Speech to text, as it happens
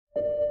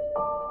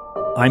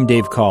I'm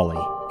Dave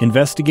Cawley,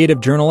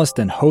 investigative journalist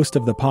and host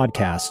of the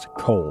podcast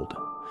Cold.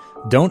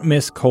 Don't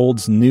miss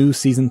Cold's new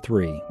Season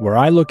 3, where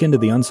I look into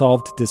the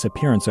unsolved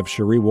disappearance of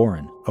Cherie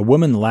Warren, a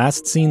woman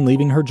last seen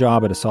leaving her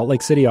job at a Salt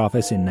Lake City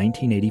office in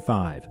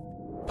 1985.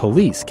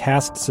 Police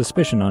cast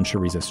suspicion on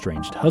Cherie's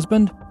estranged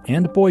husband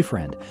and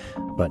boyfriend,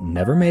 but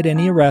never made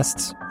any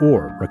arrests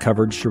or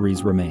recovered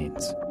Cherie's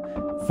remains.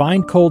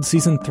 Find Cold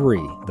Season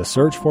 3, The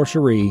Search for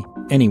Cherie,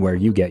 anywhere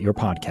you get your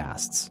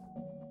podcasts.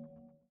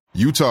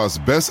 Utah's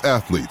best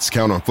athletes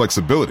count on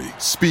flexibility,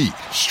 speed,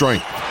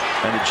 strength.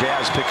 And the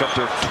Jazz pick up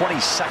their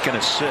 22nd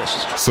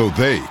assist. So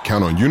they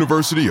count on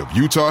University of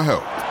Utah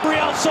Health.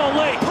 Real Salt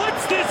Lake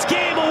puts this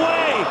game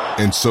away.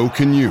 And so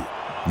can you.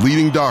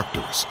 Leading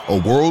doctors, a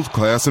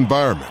world-class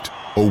environment,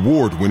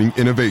 award-winning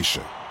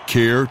innovation,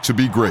 care to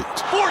be great.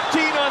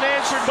 14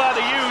 unanswered by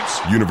the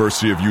Utes.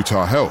 University of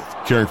Utah Health,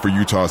 caring for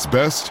Utah's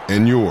best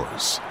and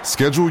yours.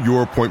 Schedule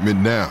your appointment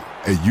now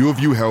at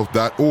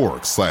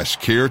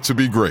uofuhealth.org/care to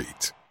be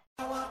great.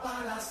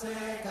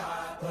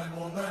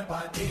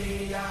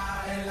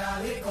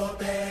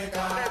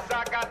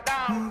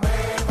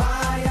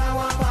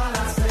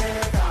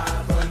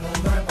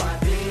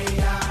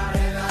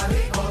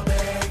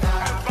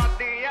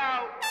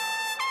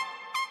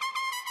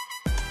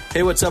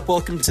 Hey, what's up?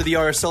 Welcome to the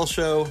RSL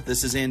show.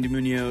 This is Andy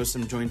Munoz.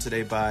 I'm joined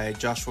today by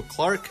Joshua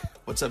Clark.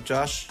 What's up,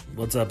 Josh?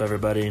 What's up,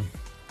 everybody?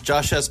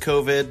 Josh has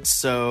COVID,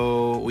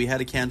 so we had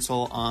to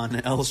cancel on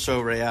El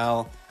Show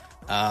Real.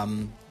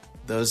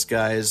 Those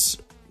guys,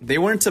 they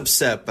weren't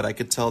upset, but I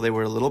could tell they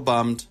were a little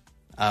bummed.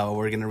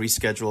 We're going to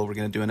reschedule. We're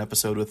going to do an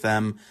episode with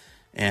them.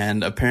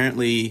 And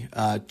apparently,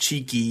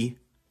 Cheeky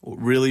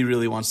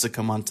really wants to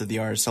come onto the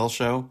RSL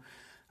show.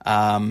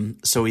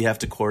 So we have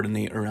to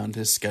coordinate around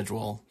his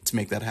schedule to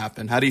make that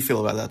happen. How do you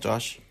feel about that,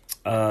 Josh?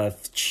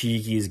 If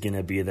Cheeky's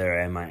gonna be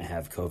there, I might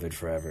have COVID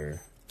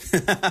forever.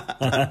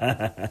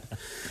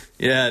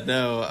 Yeah,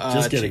 no.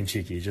 Just kidding,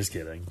 Cheeky. Just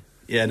kidding.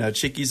 Yeah, no,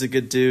 Cheeky's a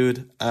good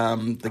dude.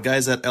 The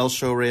guys at El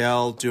Show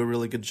Real do a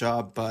really good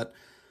job, but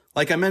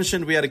like I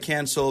mentioned, we had to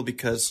cancel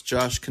because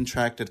Josh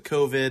contracted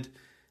COVID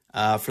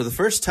for the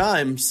first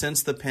time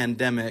since the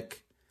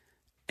pandemic.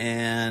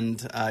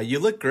 And you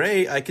look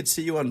great. I could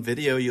see you on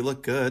video. You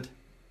look good.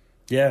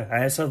 Yeah, I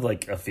just have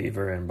like a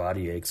fever and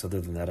body aches.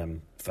 Other than that,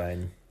 I'm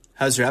fine.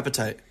 How's your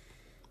appetite?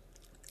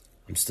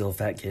 I'm still a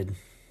fat kid.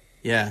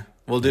 Yeah.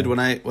 Well, dude, when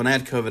I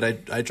had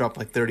COVID, I dropped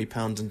like 30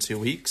 pounds in 2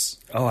 weeks.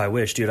 Oh, I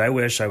wish, dude. I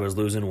wish I was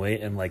losing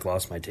weight and like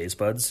lost my taste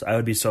buds. I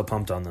would be so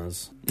pumped on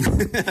those.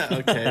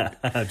 Okay.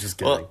 I'm just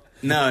kidding. Well,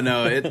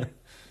 no.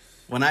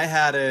 When I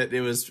had it, it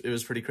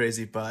was pretty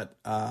crazy, but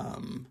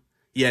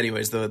yeah,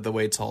 anyways, the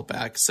weight's all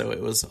back, so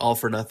it was all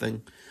for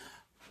nothing.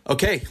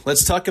 Okay,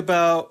 let's talk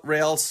about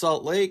Real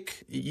Salt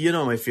Lake. You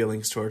know my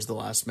feelings towards the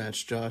last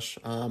match, Josh.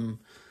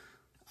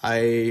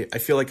 I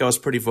feel like I was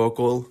pretty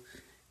vocal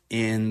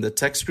in the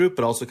text group,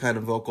 but also kind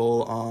of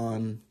vocal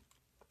on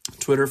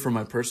Twitter for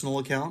my personal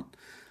account.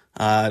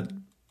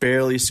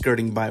 Barely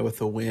skirting by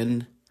with a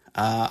win.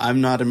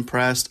 I'm not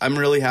impressed. I'm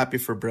really happy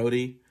for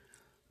Brody.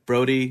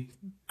 Brody,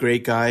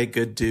 great guy,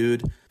 good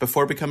dude.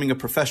 Before becoming a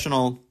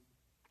professional,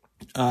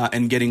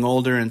 and getting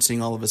older and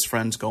seeing all of his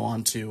friends go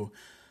on to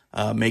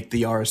make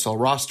the RSL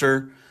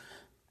roster,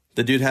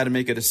 the dude had to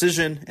make a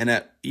decision,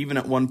 and even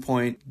at one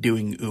point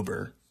doing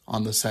Uber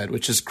on the side,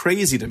 which is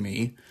crazy to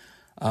me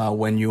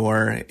when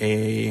you're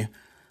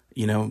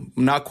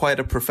not quite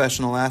a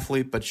professional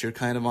athlete, but you're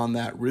kind of on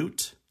that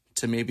route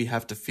to maybe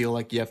have to feel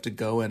like you have to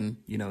go and,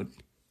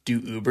 do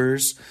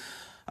Ubers.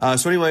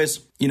 So anyways,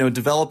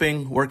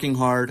 developing, working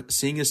hard,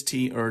 seeing his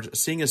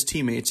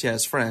teammates,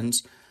 his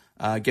friends,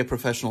 get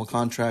professional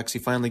contracts. He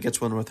finally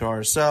gets one with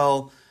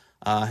RSL,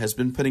 has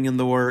been putting in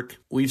the work.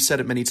 We've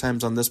said it many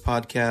times on this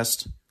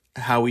podcast,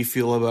 how we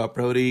feel about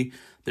Brody.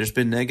 There's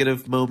been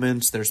negative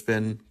moments. There's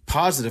been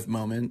positive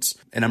moments.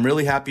 And I'm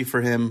really happy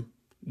for him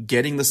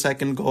getting the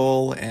second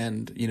goal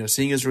and,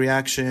 seeing his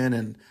reaction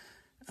and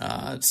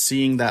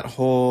seeing that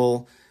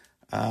whole,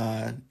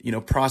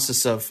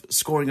 process of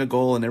scoring a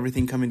goal and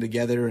everything coming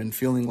together and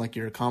feeling like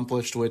you're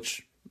accomplished,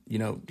 which,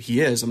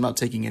 he is. I'm not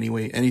taking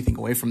anything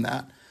away from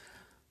that.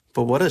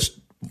 But what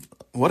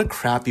a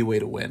crappy way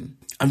to win.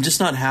 I'm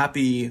just not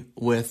happy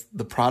with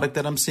the product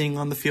that I'm seeing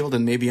on the field,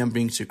 and maybe I'm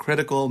being too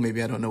critical.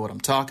 Maybe I don't know what I'm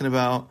talking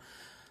about.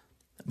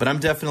 But I'm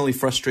definitely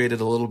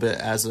frustrated a little bit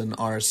as an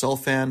RSL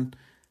fan.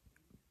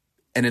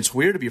 And it's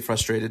weird to be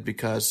frustrated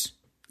because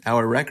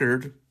our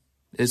record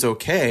is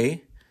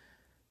okay.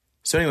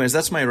 So anyways,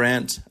 that's my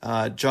rant.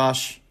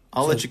 Josh,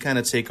 I'll let you kind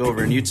of take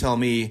over, and you tell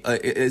me,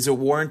 is it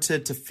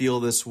warranted to feel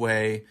this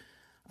way?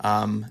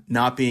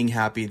 Not being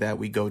happy that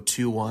we go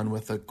 2-1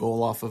 with a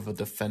goal off of a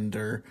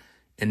defender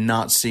and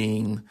not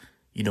seeing,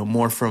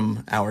 more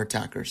from our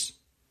attackers.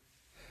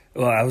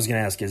 Well, I was going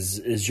to ask,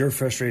 is your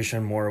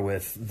frustration more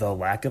with the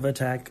lack of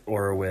attack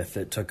or with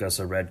it took us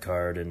a red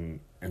card and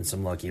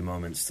some lucky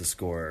moments to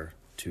score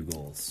 2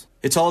 goals?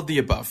 It's all of the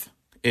above.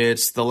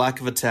 It's the lack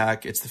of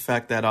attack. It's the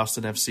fact that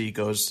Austin FC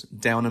goes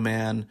down a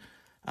man,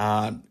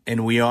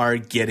 and we are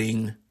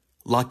getting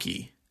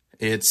lucky.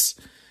 It's,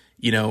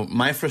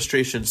 my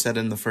frustration set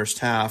in the first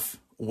half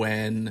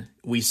when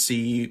we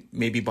see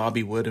maybe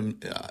Bobby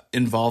Wood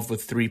involved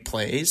with 3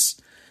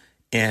 plays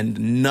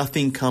and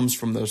nothing comes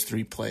from those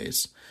 3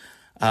 plays.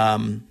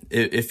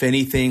 If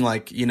anything,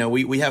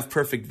 we have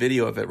perfect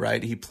video of it,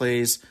 right? He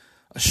plays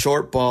a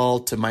short ball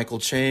to Michael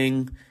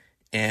Chang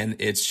and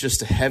it's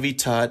just a heavy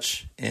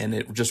touch and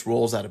it just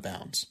rolls out of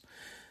bounds.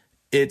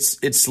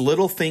 It's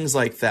little things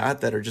like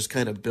that are just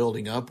kind of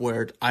building up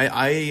where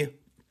I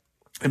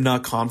am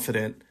not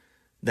confident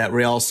that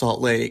Real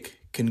Salt Lake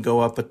can go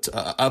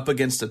up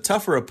against a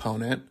tougher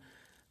opponent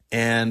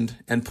and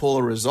pull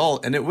a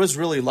result. And it was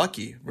really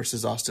lucky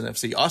versus Austin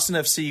FC. Austin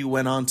FC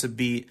went on to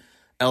beat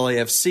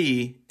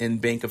LAFC in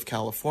Bank of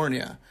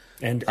California.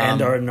 And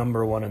are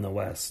number 1 in the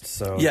West.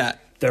 So yeah,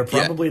 they're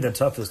probably the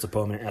toughest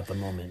opponent at the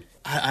moment.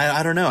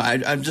 I don't know.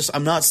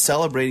 I'm not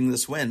celebrating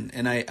this win.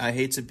 And I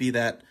hate to be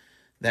that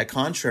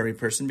contrary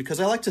person because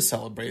I like to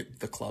celebrate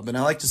the club and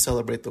I like to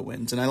celebrate the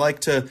wins and I like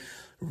to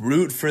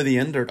root for the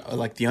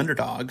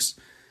underdogs.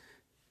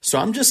 So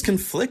I'm just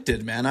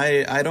conflicted, man.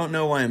 I don't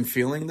know why I'm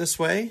feeling this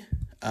way,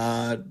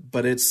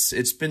 but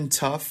it's been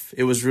tough.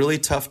 It was really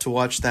tough to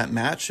watch that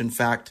match. In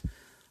fact,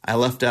 I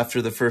left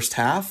after the first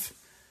half,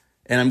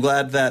 and I'm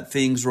glad that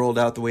things rolled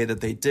out the way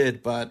that they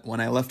did. But when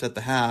I left at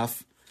the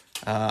half,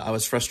 I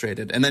was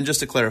frustrated. And then just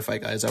to clarify,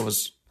 guys, I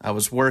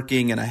was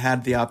working and I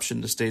had the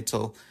option to stay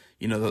till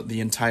the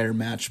entire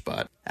match.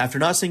 But after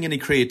not seeing any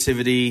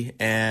creativity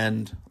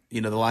and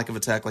the lack of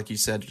attack, like you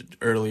said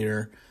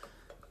earlier,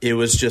 it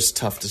was just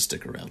tough to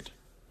stick around.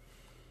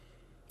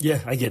 Yeah,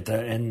 I get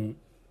that, and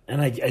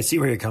I see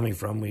where you're coming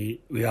from. We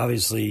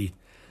obviously,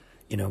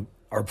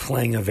 are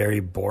playing a very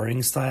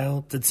boring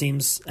style, it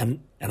seems, and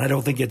I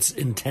don't think it's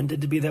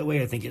intended to be that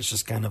way. I think it's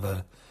just kind of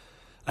a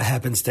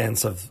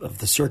happenstance of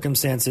the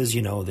circumstances,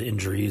 the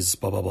injuries,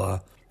 blah blah blah,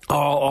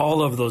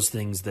 all of those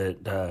things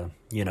that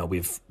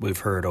we've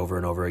heard over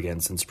and over again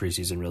since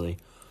preseason, really.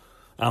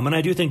 And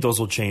I do think those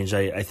will change.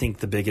 I think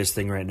the biggest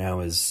thing right now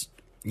is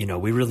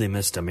we really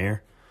missed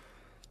Amir.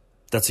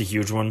 That's a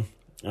huge one.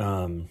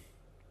 And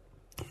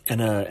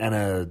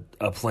a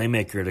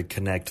playmaker to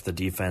connect the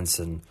defense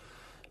and,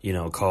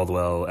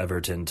 Caldwell,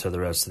 Everton to the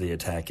rest of the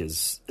attack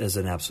is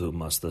an absolute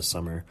must this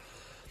summer.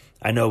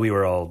 I know we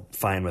were all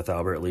fine with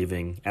Albert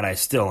leaving, and I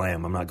still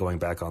am. I'm not going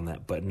back on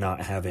that. But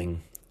not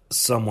having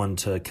someone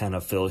to kind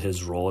of fill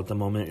his role at the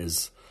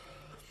moment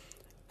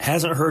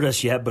hasn't hurt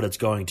us yet, but it's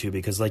going to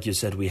because, like you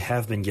said, we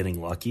have been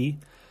getting lucky.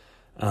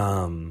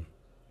 And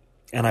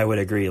I would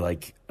agree,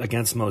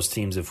 against most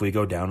teams, if we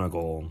go down a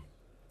goal,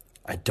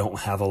 I don't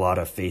have a lot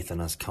of faith in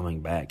us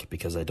coming back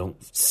because I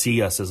don't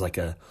see us as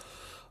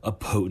a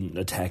potent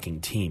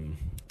attacking team,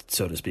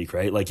 so to speak,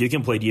 right? You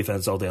can play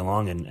defense all day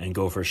long and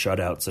go for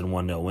shutouts and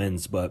 1-0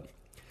 wins, but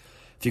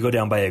if you go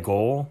down by a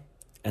goal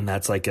and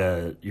that's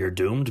you're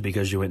doomed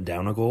because you went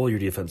down a goal, your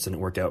defense didn't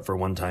work out for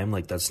one time,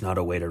 that's not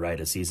a way to ride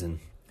a season.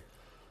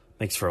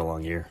 Makes for a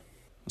long year.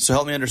 So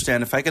help me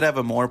understand, if I could have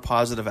a more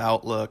positive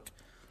outlook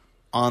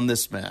on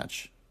this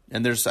match,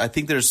 and I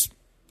think there's,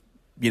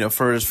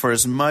 for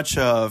as much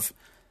of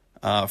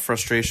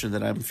frustration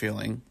that I'm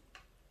feeling,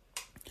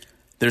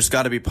 there's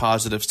got to be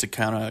positives to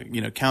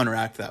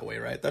counteract that way,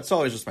 right? That's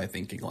always just my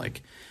thinking.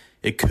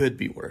 It could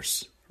be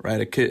worse,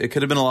 right? It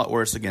could have been a lot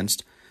worse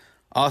against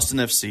Austin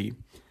FC.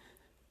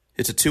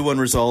 It's a 2-1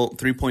 result,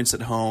 3 points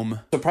at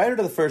home. So prior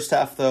to the first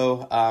half,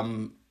 though,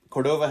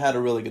 Cordova had a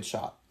really good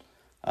shot.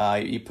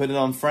 You put it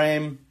on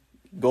frame,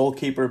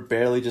 goalkeeper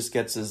barely just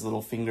gets his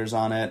little fingers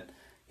on it.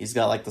 He's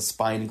got the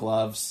spine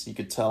gloves. You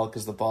could tell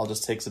because the ball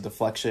just takes a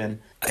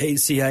deflection.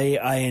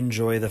 I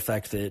enjoy the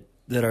fact that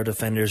our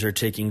defenders are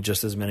taking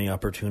just as many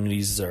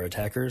opportunities as our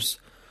attackers.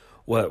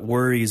 What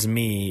worries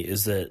me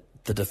is that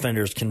the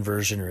defenders'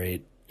 conversion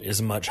rate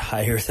is much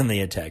higher than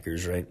the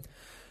attackers, right?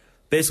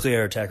 Basically,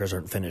 our attackers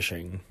aren't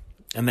finishing,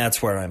 and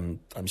that's where I'm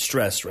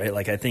stressed, right?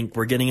 I think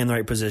we're getting in the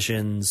right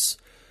positions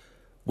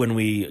when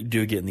we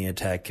do get in the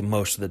attack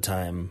most of the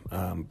time,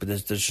 but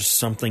there's just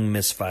something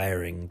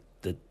misfiring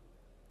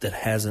that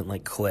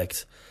hasn't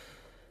clicked,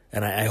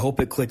 and I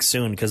hope it clicks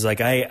soon because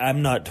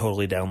I'm not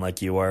totally down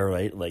like you are,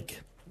 right?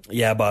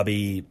 Yeah,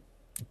 Bobby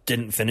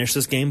didn't finish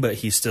this game, but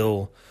he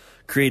still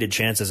created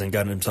chances and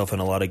got himself in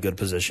a lot of good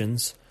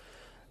positions.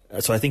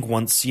 So I think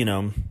once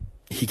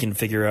he can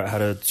figure out how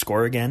to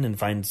score again and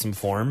find some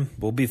form,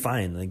 we'll be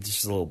fine.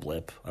 Just a little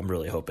blip. I'm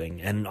really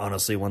hoping, and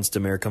honestly, once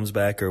Demir comes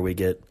back or we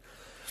get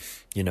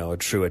a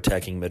true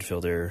attacking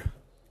midfielder,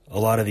 a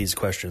lot of these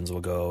questions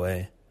will go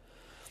away.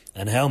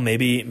 And hell,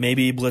 maybe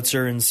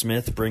Blitzer and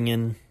Smith bring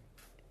in,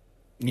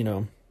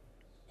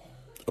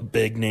 a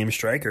big name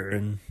striker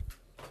and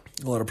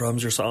a lot of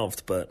problems are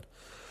solved. But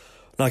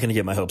I'm not going to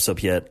get my hopes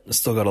up yet. I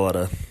still got a lot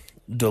of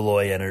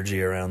Deloy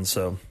energy around,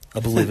 so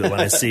I'll believe it when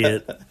I see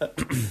it.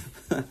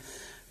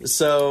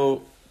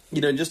 So,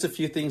 just a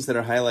few things that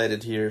are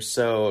highlighted here.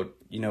 So,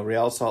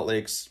 Real Salt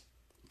Lake's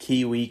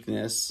key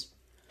weakness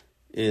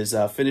is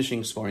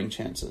finishing scoring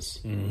chances.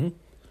 Mm-hmm.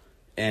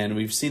 And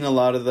we've seen a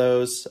lot of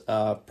those.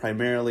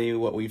 Primarily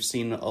what we've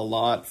seen a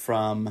lot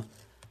from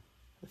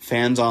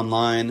fans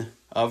online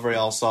of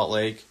Real Salt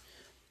Lake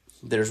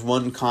there's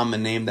one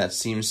common name that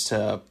seems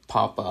to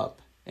pop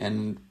up.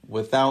 And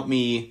without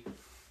me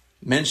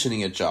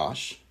mentioning it,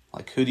 Josh,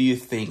 like, who do you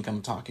think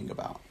I'm talking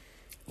about?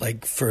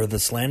 Like, for the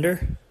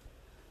slander?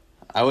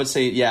 I would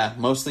say, yeah,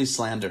 mostly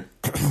slander.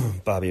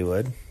 Bobby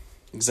Wood.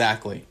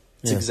 Exactly.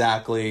 It's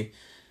exactly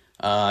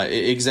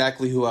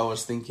who I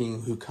was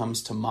thinking, who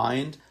comes to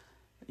mind.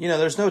 You know,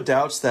 there's no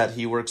doubts that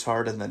he works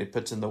hard and that he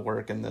puts in the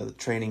work and the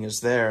training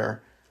is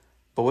there.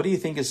 But what do you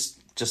think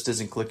just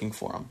isn't clicking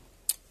for him?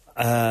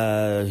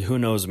 Who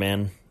knows,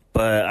 man?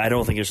 But I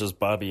don't think it's just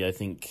Bobby. I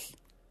think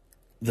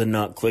the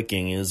not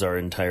clicking is our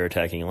entire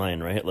attacking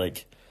line, right?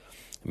 Like,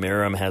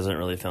 Miram hasn't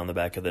really found the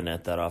back of the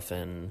net that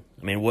often.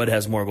 I mean, Wood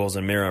has more goals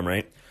than Miram,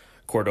 right?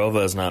 Cordova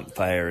is not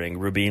firing.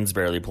 Rubin's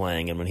barely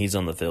playing, and when he's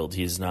on the field,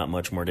 he's not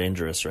much more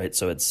dangerous, right?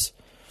 So it's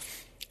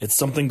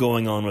something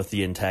going on with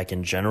the attack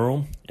in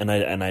general, and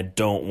I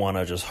don't want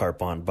to just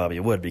harp on Bobby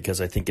Wood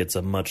because I think it's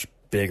a much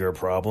bigger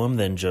problem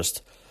than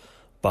just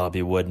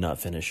Bobby Wood not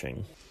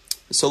finishing.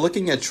 So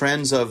looking at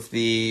trends of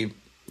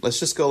let's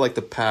just go like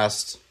the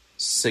past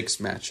 6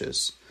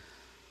 matches.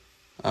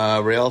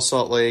 Real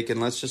Salt Lake,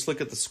 and let's just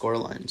look at the score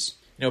lines.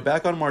 You know,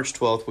 back on March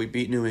 12th, we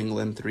beat New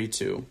England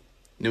 3-2.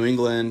 New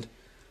England,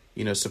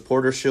 you know,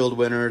 Supporter Shield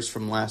winners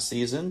from last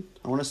season,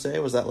 I want to say.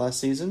 Was that last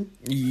season?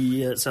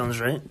 Yeah, it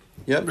sounds right.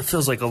 Yep. It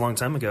feels like a long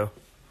time ago.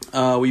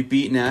 We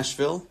beat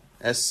Nashville,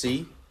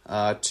 SC,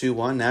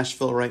 2-1.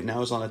 Nashville right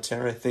now is on a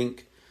tear, I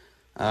think.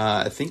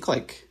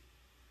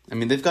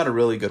 They've got a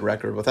really good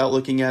record. Without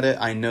looking at it,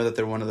 I know that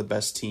they're one of the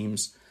best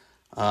teams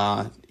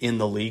in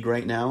the league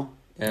right now.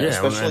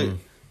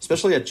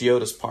 Especially at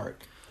Geodis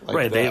Park.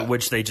 Like right,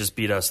 which they just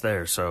beat us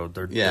there, so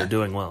they're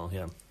doing well,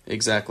 yeah.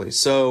 Exactly.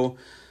 So,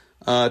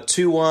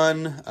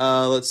 2-1,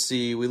 let's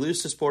see, we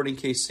lose to Sporting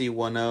KC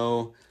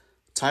 1-0,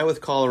 tie with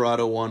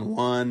Colorado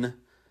 1-1,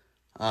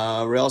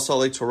 Real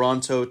Salt Lake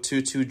Toronto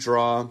 2-2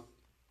 draw,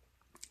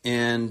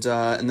 and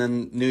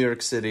then New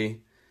York City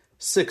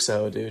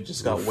 6-0, dude,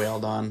 just got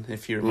wailed on,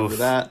 if you remember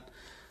that.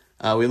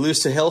 We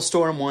lose to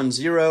Hailstorm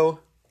 1-0,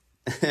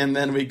 and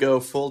then we go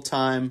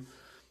full-time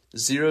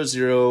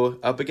 0-0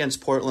 up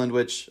against Portland,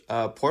 which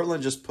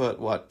Portland just put,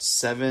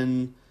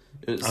 7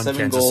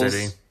 Kansas goals?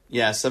 City.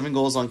 Yeah, 7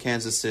 goals on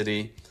Kansas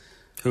City.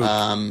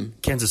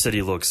 Kansas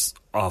City looks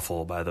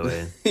awful, by the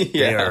way.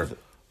 Yeah,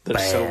 they're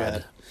bad. so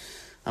bad.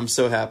 I'm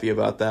so happy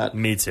about that.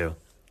 Me too.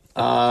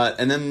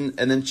 And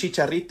then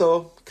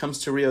Chicharito comes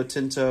to Rio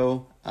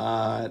Tinto.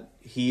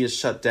 He is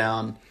shut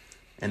down,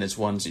 and it's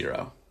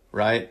 1-0,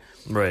 right?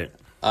 Right.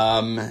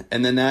 And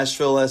then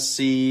Nashville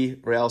SC,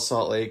 Real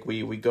Salt Lake,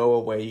 we go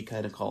away. You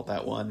kind of called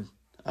that one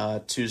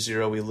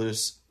 2-0.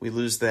 We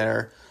lose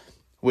there,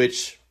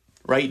 which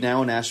right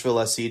now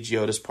Nashville SC,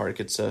 Geodis Park,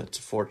 it's a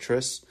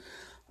fortress.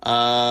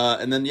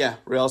 And then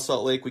Real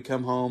Salt Lake, we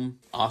come home.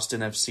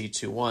 Austin FC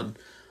 2-1.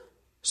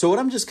 So what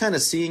I'm just kind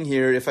of seeing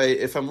here,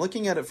 if I'm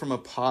looking at it from a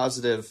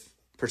positive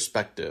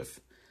perspective,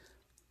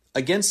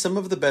 against some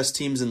of the best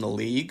teams in the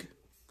league,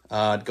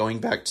 going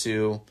back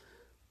to,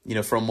 you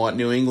know, from what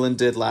New England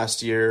did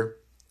last year,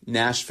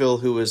 Nashville,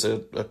 who is a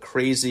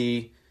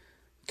crazy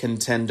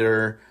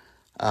contender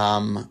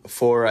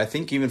for, I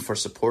think, even for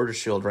Supporter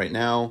Shield right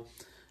now.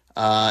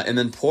 And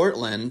then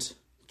Portland,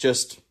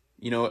 just,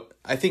 you know,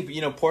 I think,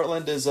 you know,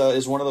 Portland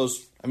is one of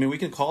those, I mean, we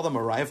can call them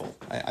a rival.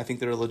 I think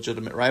they're a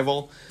legitimate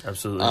rival.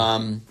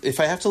 Absolutely. If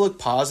I have to look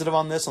positive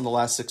on this, on the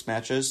last 6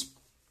 matches,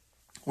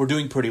 we're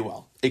doing pretty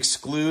well.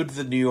 Exclude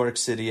the New York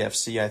City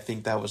FC, I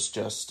think that was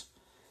just,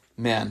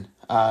 man,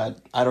 I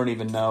don't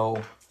even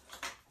know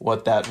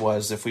what that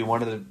was. If we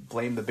wanted to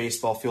blame the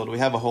baseball field, we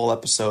have a whole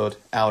episode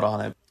out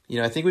on it. You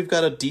know, I think we've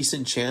got a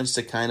decent chance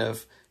to kind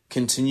of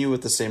continue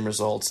with the same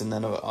results, and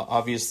then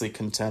obviously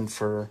contend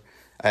for.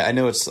 I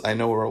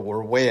know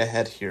we're way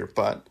ahead here,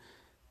 but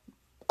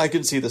I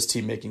can see this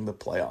team making the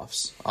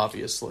playoffs.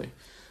 Obviously,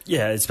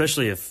 yeah,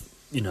 especially if,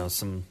 you know,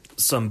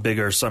 some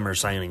bigger summer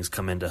signings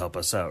come in to help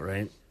us out,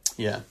 right?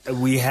 Yeah,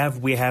 we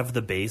have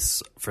the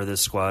base for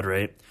this squad,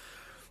 right?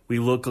 We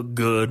look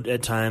good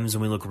at times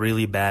and we look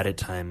really bad at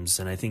times,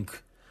 and I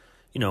think,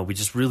 you know, we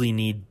just really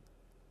need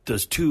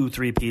those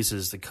 2-3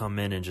 pieces to come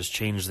in and just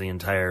change the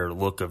entire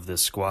look of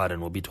this squad, and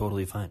we'll be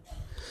totally fine.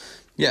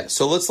 Yeah,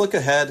 so let's look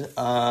ahead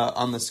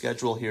on the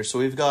schedule here. So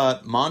we've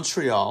got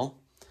Montreal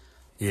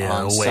on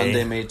away.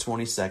 Sunday, May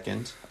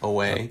 22nd,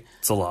 away.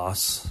 It's a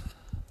loss.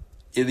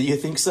 You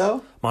think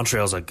so?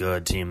 Montreal's a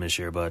good team this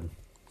year, bud.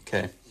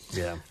 Okay.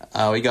 Yeah.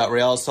 We got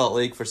Real Salt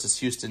Lake versus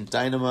Houston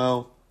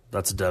Dynamo.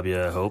 That's a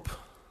W, I hope.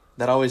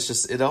 That always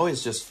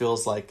just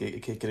feels like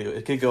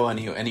it could go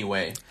any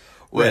way.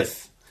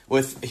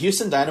 With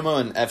Houston Dynamo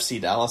and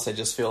FC Dallas, I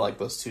just feel like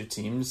those two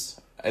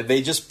teams,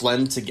 they just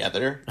blend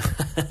together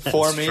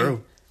for me.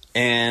 True.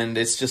 And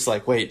it's just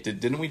like, wait,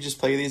 didn't we just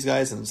play these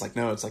guys? And it's like,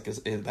 no, it's like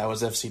that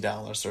was FC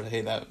Dallas, or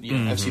hey, that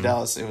FC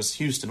Dallas, it was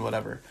Houston,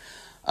 whatever.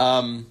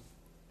 That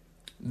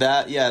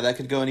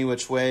could go any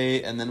which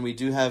way. And then we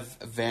do have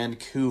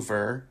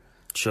Vancouver.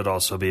 Should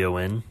also be a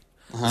win.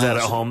 Is that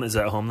at home? Is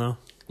that home though?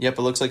 Yep,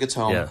 it looks like it's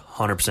home. Yeah,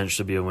 100%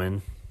 should be a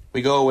win.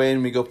 We go away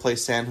and we go play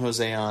San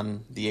Jose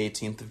on the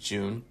 18th of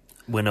June.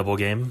 Winnable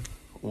game.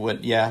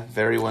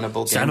 Very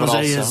winnable game. San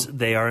Jose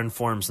they are in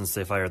form since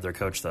they fired their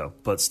coach, though,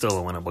 but still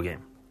a winnable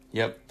game.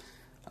 Yep.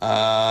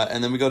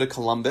 And then we go to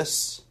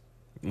Columbus.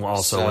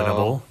 Also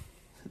winnable.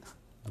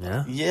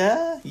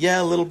 Yeah.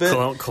 Yeah, a little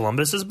bit.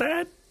 Columbus is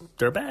bad.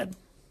 They're bad.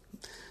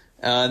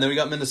 And then we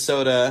got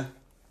Minnesota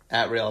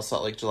at Real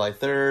Salt Lake July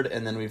 3rd,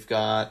 and then we've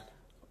got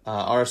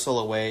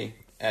RSL away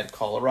at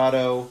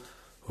Colorado.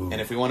 Ooh.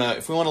 And if we want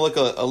to look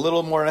a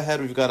little more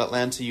ahead, we've got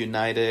Atlanta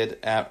United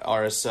at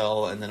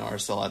RSL, and then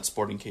RSL at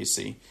Sporting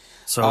KC.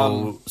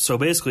 So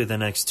basically, the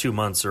next 2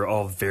 months are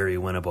all very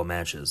winnable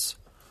matches.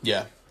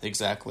 Yeah,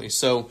 exactly.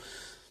 So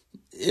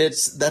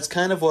that's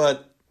kind of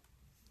what,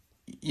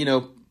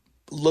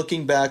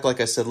 looking back,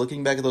 like I said,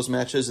 looking back at those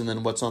matches and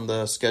then what's on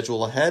the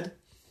schedule ahead,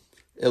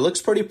 it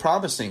looks pretty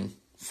promising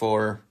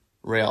for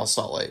Real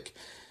Salt Lake.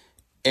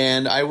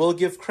 And I will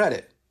give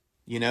credit.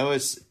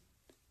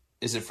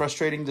 Is it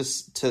frustrating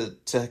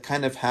to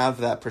kind of have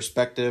that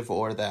perspective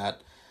or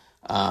that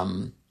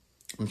I'm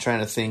trying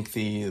to think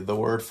the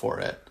word for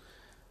it.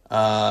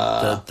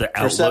 The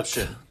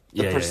perception. Outlook.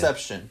 The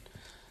perception.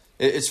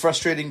 Yeah. It's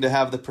frustrating to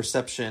have the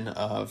perception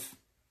of,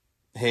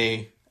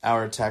 hey,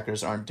 our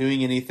attackers aren't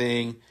doing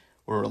anything.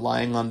 We're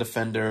relying on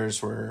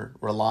defenders. We're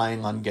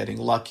relying on getting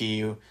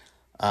lucky.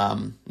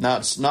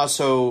 Not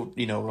so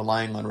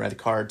relying on red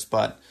cards,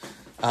 but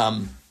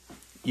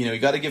you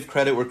got to give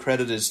credit where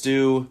credit is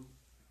due.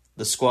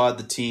 The squad,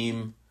 the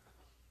team,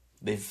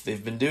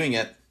 they've been doing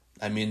it.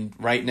 I mean,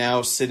 right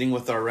now, sitting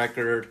with our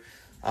record,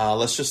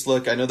 let's just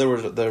look. I know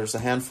there's a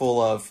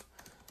handful of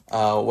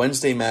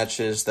Wednesday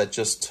matches that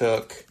just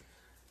took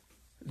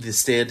the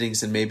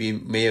standings and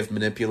may have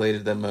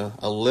manipulated them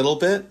a little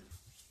bit.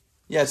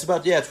 Yeah, it's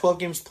about 12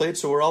 games played,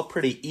 so we're all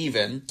pretty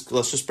even.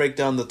 Let's just break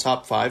down the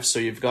top 5. So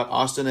you've got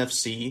Austin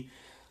FC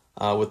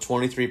with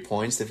 23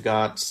 points. They've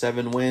got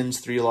 7 wins,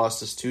 3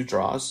 losses, 2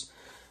 draws.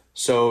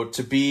 So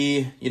to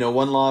be,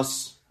 1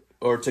 loss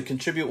or to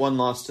contribute 1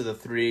 loss to the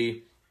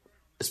 3,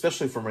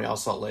 especially from Real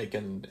Salt Lake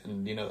and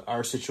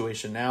our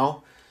situation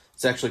now,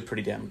 it's actually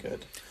pretty damn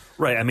good.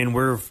 Right. I mean,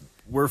 we're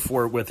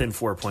within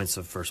 4 points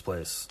of first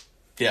place.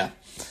 Yeah.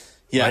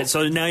 Right?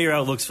 So now your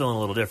outlook's feeling a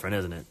little different,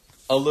 isn't it?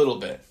 A little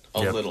bit. A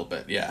little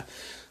bit, yeah.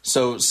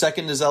 So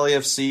second is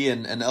LAFC,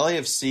 and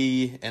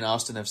LAFC and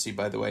Austin FC,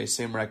 by the way,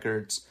 same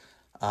records.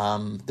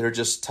 They're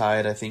just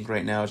tied. I think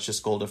right now it's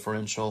just goal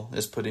differential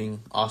is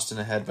putting Austin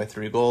ahead by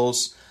 3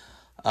 goals.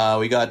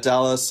 We got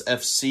Dallas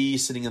FC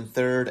sitting in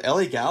 3rd.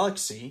 LA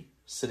Galaxy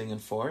sitting in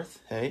 4th.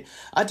 Hey,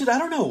 I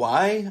don't know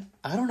why.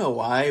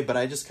 But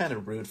I just kind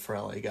of root for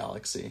LA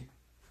Galaxy.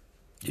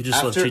 You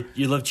just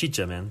love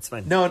Chicha, man. It's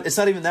fine. No, it's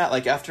not even that.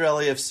 Like after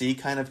LAFC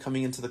kind of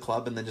coming into the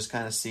club and then just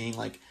kind of seeing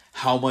like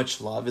how much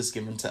love is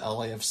given to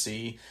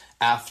LAFC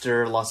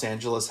after Los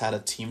Angeles had a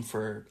team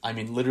for,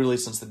 literally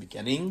since the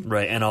beginning.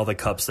 Right, and all the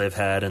cups they've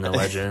had and the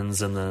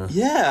legends and the...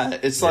 Yeah,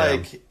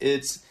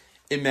 it's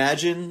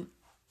imagine,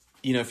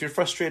 if you're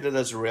frustrated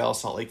as a Real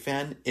Salt Lake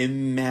fan,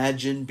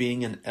 imagine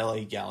being an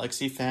LA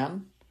Galaxy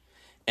fan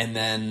and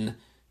then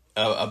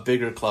a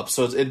bigger club.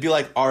 So it'd be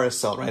like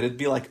RSL, right? It'd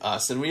be like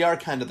us, and we are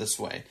kind of this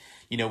way.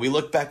 We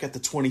look back at the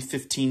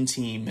 2015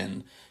 team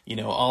and,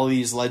 all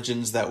these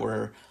legends that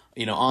were...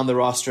 on the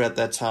roster at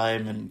that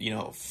time and,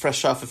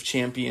 fresh off of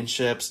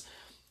championships,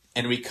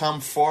 and we come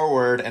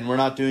forward and we're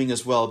not doing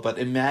as well. But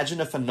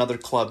imagine if another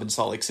club in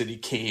Salt Lake City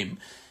came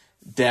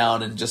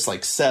down and just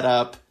like set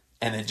up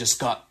and it just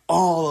got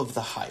all of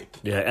the hype.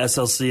 Yeah,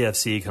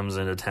 SLCFC comes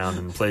into town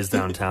and plays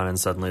downtown and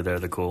suddenly they're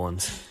the cool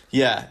ones.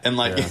 Yeah, and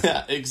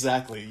yeah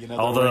exactly.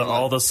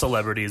 All the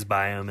celebrities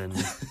buy them and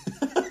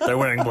they're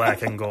wearing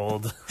black and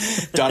gold.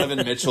 Donovan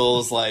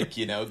Mitchell's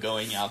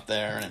going out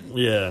there and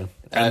yeah.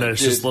 And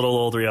there's just little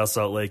old Real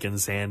Salt Lake and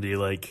Sandy,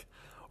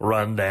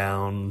 run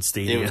down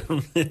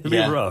stadium. It'd be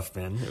rough,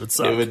 man. It would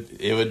suck.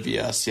 It would be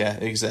us, yeah,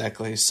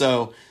 exactly.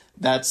 So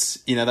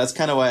that's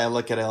kind of why I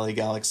look at LA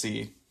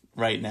Galaxy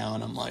right now,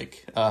 and I'm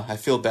like, I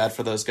feel bad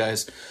for those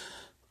guys.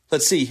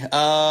 Let's see,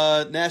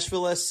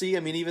 Nashville SC.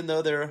 Even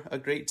though they're a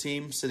great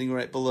team, sitting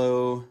right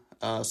below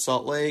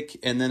Salt Lake,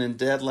 and then in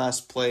dead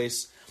last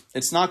place.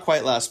 It's not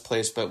quite last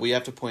place, but we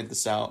have to point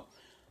this out.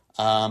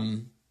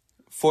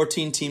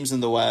 14 teams in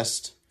the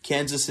West.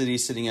 Kansas City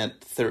sitting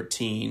at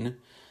 13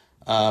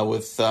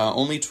 with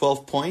only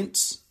 12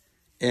 points.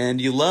 And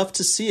you love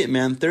to see it,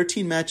 man.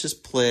 13 matches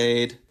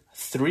played,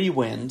 3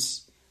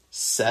 wins,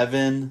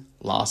 7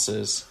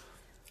 losses,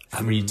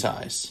 3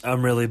 ties.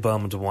 I'm really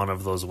bummed one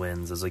of those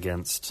wins is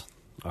against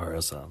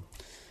RSL.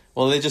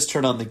 Well, they just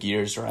turn on the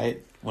gears,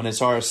 right? When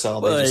it's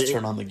RSL, they just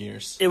turn on the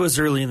gears. It was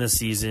early in the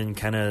season,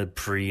 kind of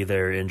pre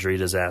their injury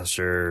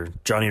disaster.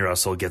 Johnny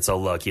Russell gets a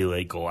lucky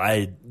late goal.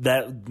 I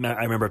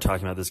remember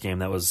talking about this game.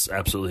 That was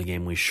absolutely a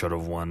game we should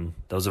have won.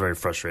 That was a very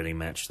frustrating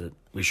match that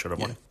we should have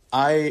won.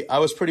 I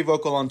was pretty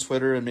vocal on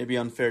Twitter and maybe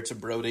unfair to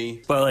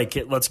Brody. But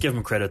let's give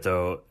him credit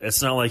though.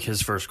 It's not like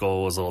his first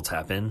goal was a little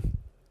tap in.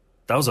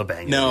 That was a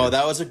banger. No,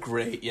 that was a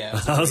great. Yeah,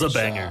 that was a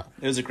banger.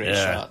 It was a great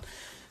shot.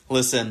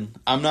 Listen,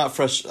 I'm not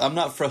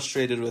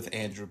frustrated with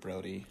Andrew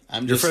Brody.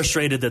 You're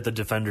frustrated that the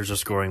defenders are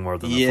scoring more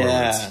than the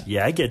forwards.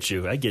 Yeah, I get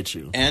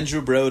you.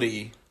 Andrew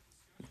Brody,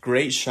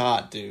 great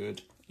shot,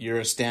 dude. You're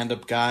a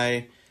stand-up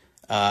guy.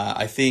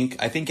 I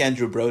think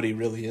Andrew Brody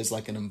really is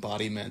like an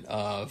embodiment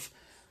of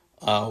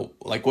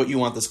like what you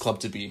want this club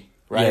to be,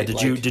 right?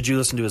 Yeah, did you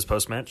listen to his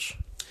post-match?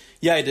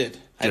 Yeah, I did.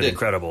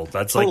 Incredible.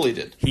 That's totally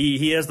did.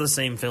 He has the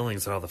same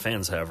feelings that all the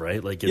fans have,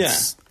 right? Like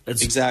it's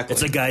exactly.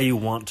 It's a guy you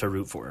want to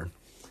root for.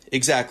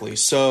 Exactly.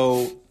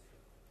 So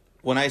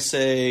when I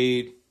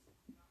say,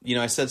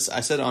 I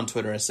said on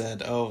Twitter, I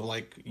said,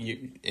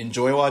 you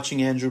enjoy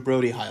watching Andrew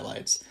Brody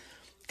highlights,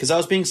 because I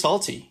was being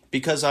salty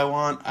because I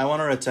want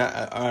our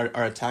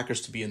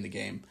attackers to be in the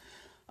game,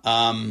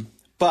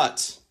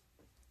 but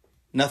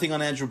nothing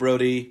on Andrew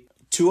Brody.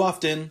 Too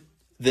often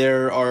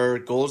there are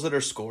goals that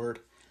are scored,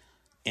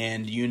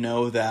 and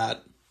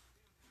that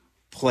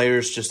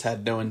players just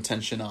had no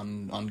intention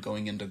on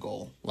going into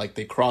goal. Like,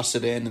 they cross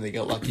it in and they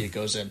get lucky it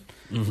goes in.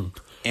 Mm-hmm.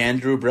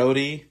 Andrew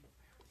Brody,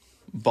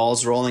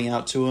 ball's rolling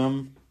out to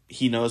him.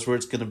 He knows where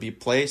it's going to be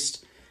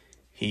placed.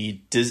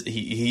 He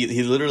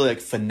literally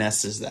like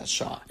finesses that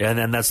shot. Yeah, and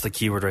then that's the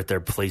keyword right there,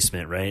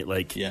 placement, right?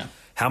 Like, yeah.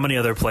 How many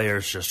other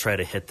players just try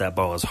to hit that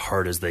ball as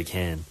hard as they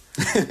can?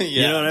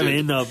 You know what I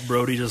mean? No,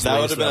 Brody just that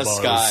would have been a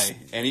sky.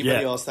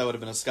 Anybody else, that would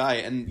have been a sky.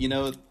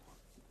 And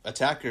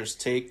attackers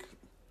take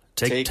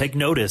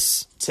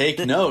notice. Take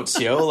notes,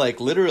 yo.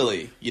 Like,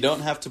 literally. You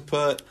don't have to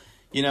put,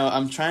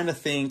 I'm trying to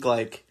think,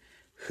 like,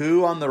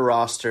 who on the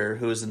roster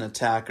who is an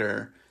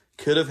attacker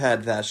could have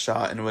had that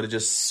shot and would have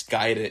just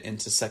skied it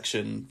into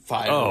section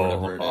 5 or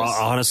whatever it is.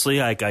 Honestly,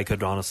 I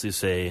could honestly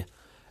say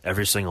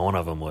every single one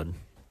of them would.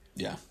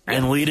 Yeah.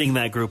 And leading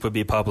that group would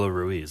be Pablo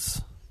Ruiz.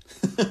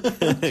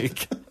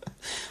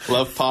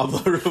 Love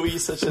Pablo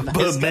Ruiz, such a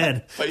nice guy.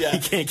 Man, but yeah, he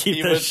can't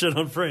keep that shit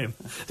on frame.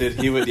 Dude,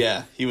 he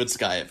would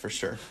sky it for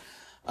sure.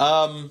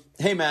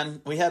 Hey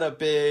man, we had a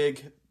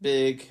big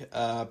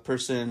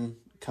person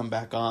come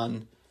back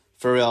on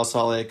for Real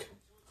Salt Lake,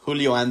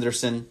 Julio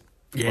Anderson.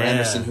 Yeah. Or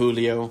Anderson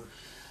Julio.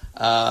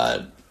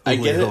 I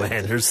get it.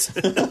 Anderson.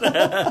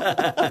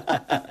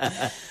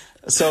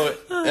 So,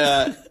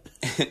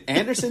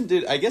 Anderson,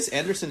 dude, I guess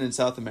Anderson in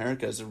South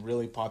America is a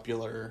really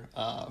popular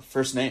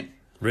first name.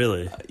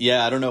 Really?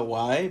 Yeah, I don't know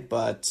why,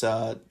 but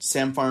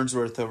Sam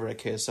Farnsworth over at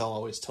KSL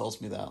always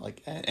tells me that,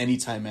 like,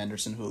 anytime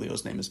Anderson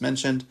Julio's name is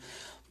mentioned.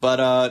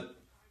 But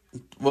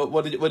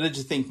what did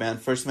you think, man?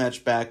 First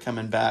match back,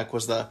 coming back,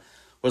 was the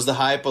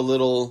hype a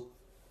little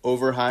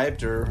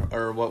overhyped,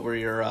 or what were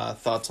your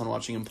thoughts on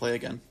watching him play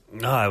again?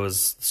 No, I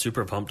was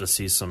super pumped to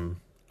see some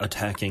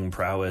attacking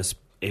prowess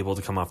able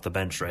to come off the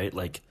bench, right?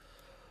 Like,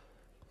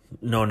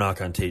 no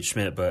knock on Tate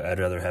Schmidt, but I'd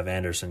rather have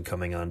Anderson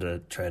coming on to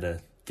try to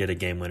get a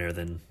game winner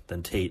than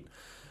Tate.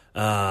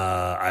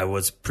 I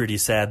was pretty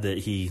sad that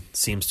he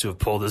seems to have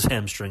pulled his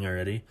hamstring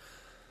already.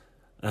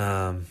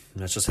 That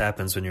just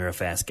happens when you're a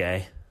fast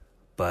guy.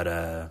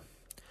 But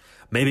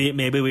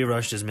maybe we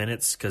rushed his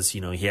minutes because,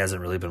 he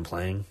hasn't really been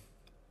playing.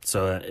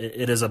 So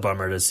it is a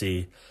bummer to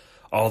see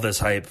all this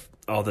hype,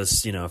 all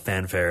this,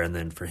 fanfare, and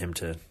then for him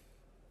to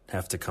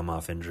have to come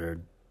off injured.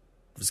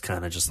 It was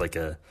kind of just like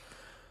a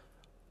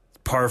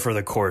par for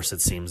the course,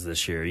 it seems,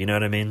 this year. You know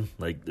what I mean?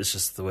 Like, it's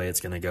just the way it's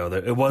going to go.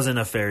 It wasn't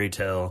a fairy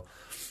tale,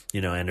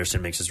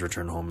 Anderson makes his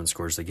return home and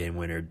scores the game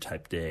winner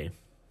type day.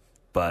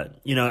 But,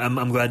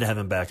 I'm glad to have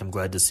him back. I'm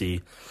glad to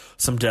see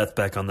some depth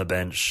back on the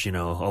bench,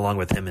 along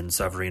with him and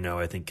Severino.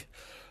 I think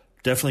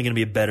definitely going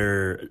to be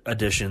better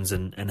additions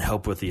and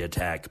help with the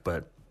attack,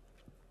 but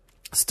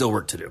still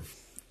work to do.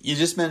 You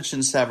just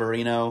mentioned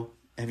Severino.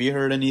 Have you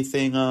heard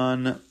anything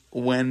on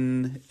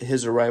when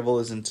his arrival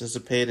is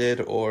anticipated,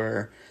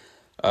 or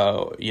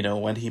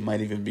when he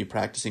might even be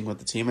practicing with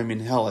the team? I mean,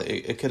 hell,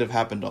 it could have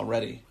happened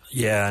already.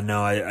 Yeah,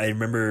 no, I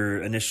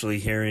remember initially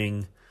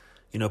hearing,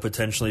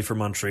 potentially for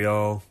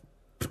Montreal.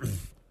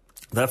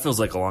 That feels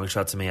like a long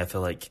shot to me. I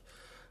feel like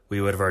we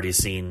would have already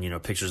seen,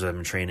 pictures of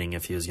him training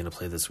if he was going to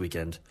play this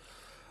weekend.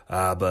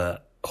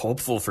 But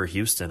hopeful for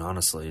Houston,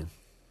 honestly.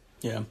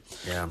 Yeah.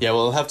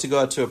 We'll have to go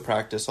out to a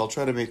practice. I'll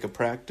try to make a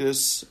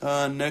practice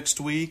next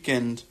week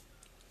and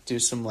do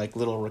some like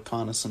little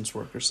reconnaissance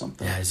work or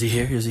something. Yeah, is he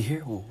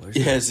here? Ooh,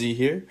 is he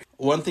here?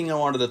 One thing I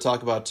wanted to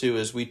talk about too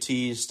is we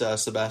teased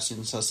Sebastian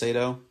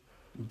Saucedo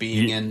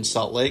being in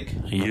Salt Lake.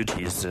 You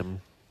teased him.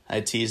 I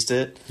teased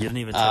it. You didn't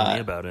even tell me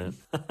about it.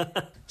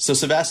 So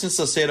Sebastian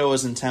Saucedo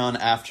was in town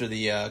after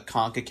the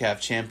CONCACAF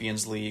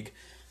Champions League.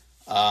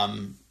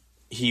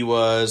 He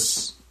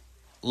was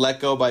let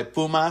go by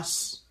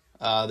Pumas.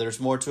 There's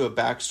more to a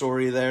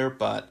backstory there,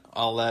 but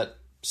I'll let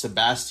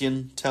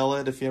Sebastian tell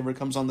it if he ever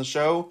comes on the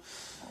show.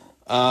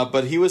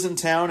 But he was in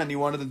town and he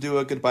wanted to do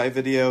a goodbye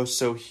video,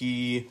 so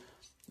he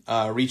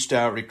reached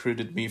out,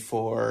 recruited me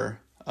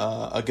for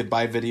a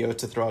goodbye video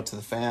to throw out to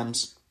the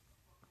fans.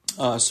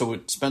 So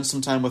we spent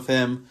some time with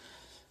him.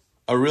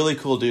 A really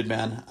cool dude,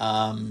 man.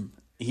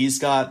 He's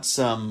got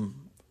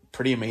some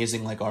pretty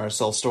amazing like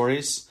RSL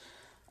stories.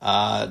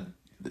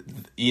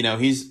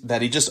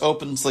 He just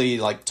openly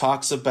like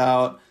talks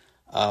about.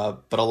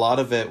 But a lot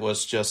of it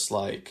was just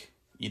like,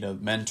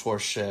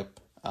 mentorship,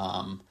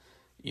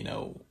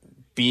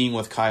 being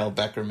with Kyle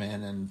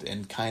Beckerman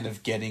and kind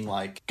of getting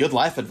like good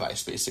life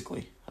advice,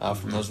 basically,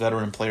 from those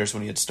veteran players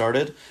when he had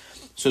started.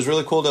 So it was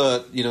really cool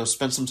to,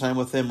 spend some time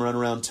with him, run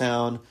around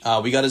town.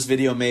 We got his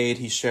video made.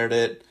 He shared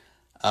it.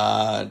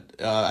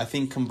 I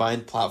think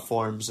combined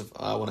platforms of,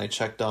 when I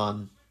checked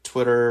on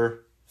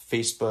Twitter,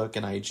 Facebook,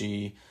 and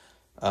IG,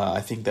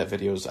 I think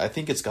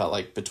it's got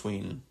like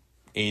between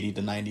 80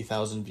 to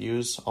 90,000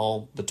 views,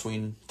 all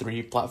between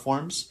 3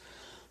 platforms.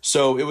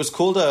 So it was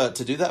cool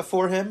to do that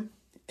for him.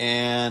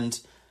 And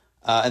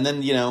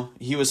then,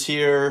 he was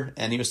here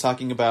and he was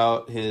talking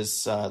about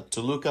his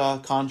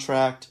Toluca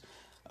contract.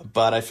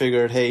 But I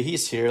figured, hey,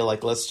 he's here.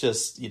 Like, let's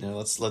just,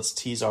 let's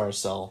tease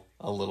RSL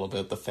a little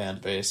bit, the fan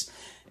base.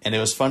 And it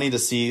was funny to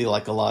see,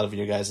 like, a lot of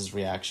your guys'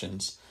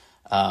 reactions.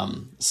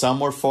 Some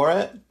were for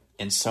it,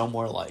 and some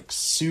were, like,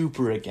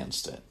 super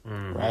against it,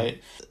 right?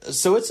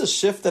 So it's a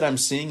shift that I'm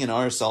seeing in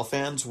RSL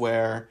fans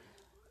where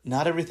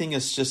not everything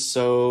is just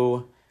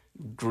so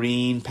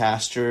green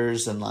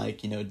pastures and,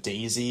 like,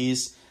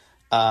 daisies.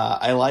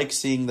 I like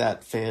seeing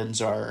that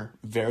fans are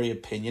very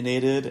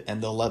opinionated,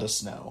 and they'll let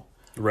us know.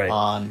 Right.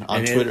 On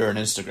Twitter and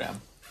Instagram.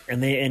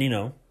 And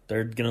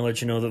they're going to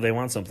let you know that they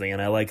want something.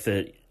 And I like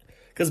that,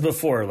 because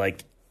before,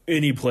 like,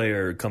 any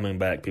player coming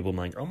back, people were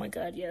like, oh my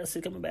God, yes,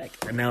 he's coming back.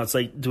 And now it's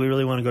like, do we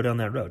really want to go down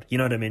that road? You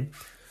know what I mean?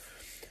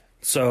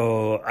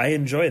 So I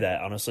enjoy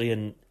that, honestly.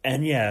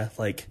 And yeah,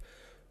 like,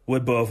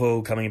 would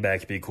Bofo coming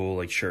back be cool?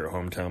 Like, sure,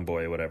 hometown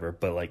boy, whatever.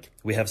 But, like,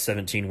 we have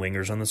 17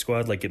 wingers on the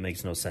squad. Like, it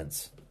makes no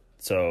sense.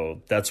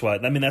 So that's why,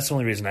 that's the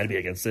only reason I'd be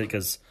against it,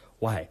 because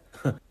why?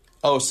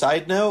 Oh,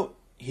 side note,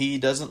 he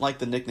doesn't like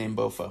the nickname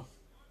Bofo.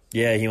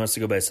 Yeah, he wants to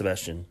go by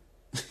Sebastian,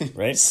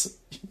 right?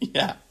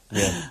 Yeah.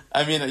 Yeah.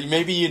 I mean,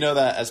 maybe you know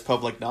that as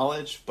public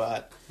knowledge,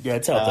 but yeah,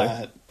 it's out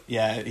there.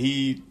 Yeah,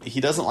 he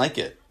doesn't like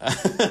it.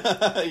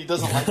 He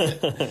doesn't like it.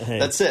 Hey,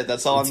 that's it.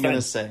 That's all I'm going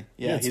to say.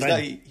 Yeah,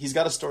 he's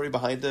got a story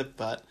behind it,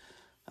 but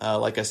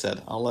like I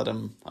said, I'll let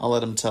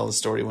him tell the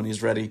story when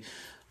he's ready.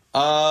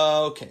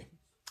 Okay.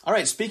 All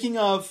right. Speaking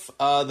of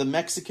the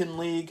Mexican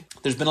League,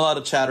 there's been a lot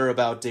of chatter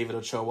about David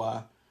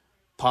Ochoa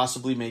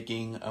possibly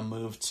making a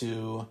move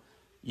to,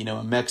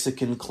 a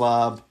Mexican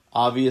club,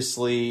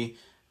 obviously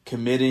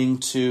committing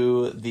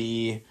to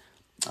the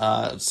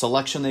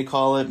selection, they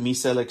call it, Mi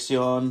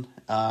Selección,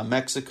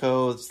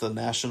 Mexico. It's the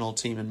national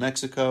team in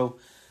Mexico.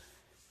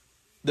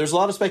 There's a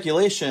lot of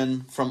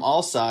speculation from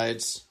all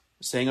sides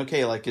saying,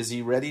 okay, like, is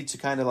he ready to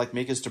kind of like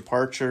make his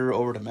departure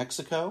over to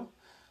Mexico?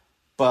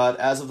 But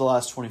as of the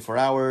last 24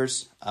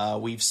 hours,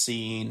 we've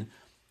seen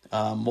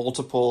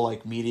multiple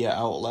like media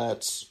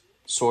outlets,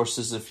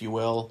 sources, if you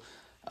will,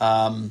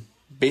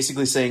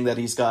 basically saying that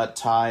he's got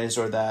ties,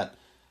 or that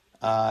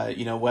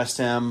West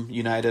Ham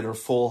United or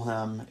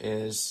Fulham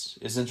is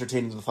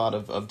entertaining the thought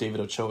of David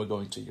Ochoa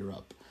going to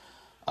Europe.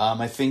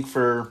 I think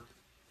for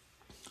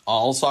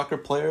all soccer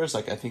players,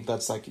 like, I think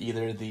that's like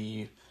either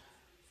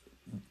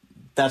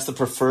that's the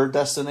preferred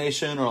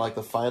destination or like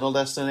the final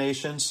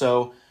destination.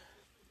 So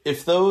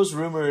if those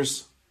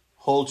rumors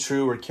hold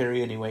true or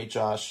carry any weight,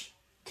 Josh,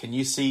 can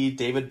you see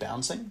David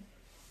bouncing?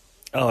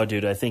 Oh,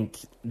 dude, I think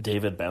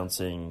David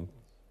bouncing,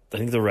 I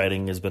think the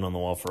writing has been on the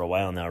wall for a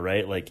while now,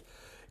 right? Like,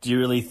 do you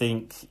really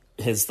think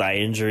his thigh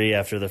injury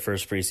after the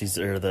first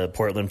preseason or the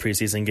Portland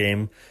preseason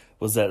game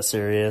was that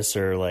serious,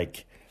 or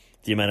like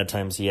the amount of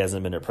times he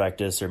hasn't been at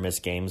practice or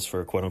missed games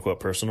for quote unquote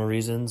personal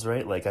reasons,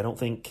 right? Like, I don't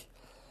think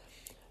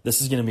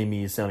this is going to be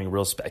me sounding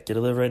real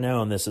speculative right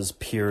now, and this is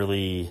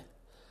purely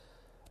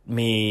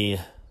me.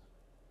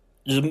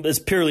 It's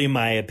purely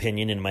my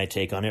opinion and my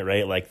take on it,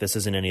 right? Like, this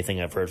isn't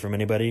anything I've heard from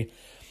anybody.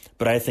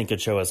 But I think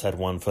Ochoa's had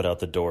one foot out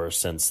the door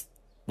since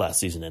last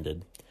season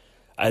ended.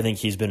 I think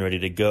he's been ready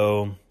to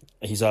go.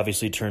 He's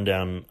obviously turned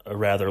down a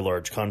rather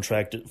large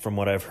contract, from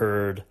what I've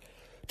heard,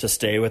 to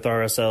stay with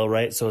RSL,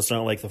 right? So it's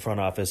not like the front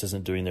office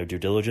isn't doing their due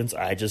diligence.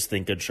 I just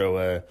think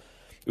Ochoa,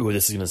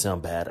 this is going to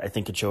sound bad, I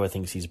think Ochoa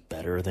thinks he's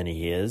better than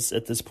he is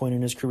at this point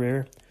in his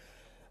career.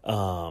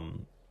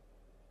 And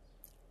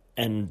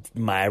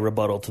my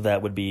rebuttal to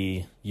that would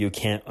be, you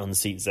can't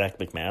unseat Zach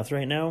McMath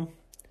right now.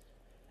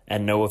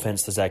 And no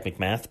offense to Zach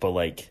McMath, but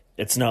like,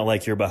 it's not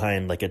like you're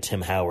behind like a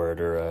Tim Howard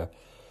or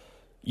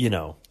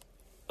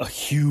a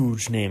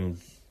huge name.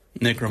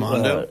 Nick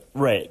Raimondo.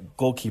 Right.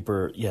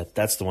 Goalkeeper. Yeah,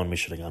 that's the one we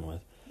should have gone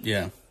with.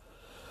 Yeah.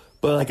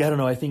 But like, I don't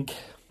know. I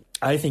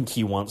think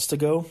he wants to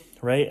go,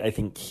 right? I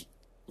think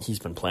he's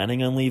been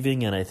planning on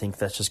leaving, and I think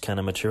that's just kind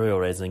of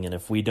materializing. And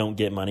if we don't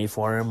get money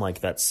for him, like,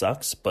 that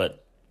sucks,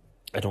 but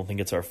I don't think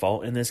it's our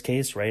fault in this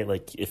case, right?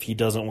 Like, if he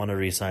doesn't want to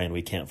re-sign,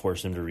 we can't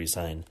force him to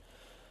re-sign,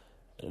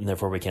 and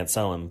therefore we can't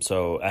sell him.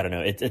 So I don't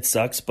know. It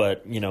sucks,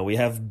 but we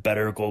have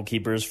better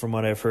goalkeepers from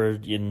what I've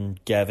heard in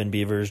Gavin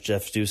Beavers,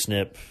 Jeff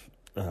Dewsnip.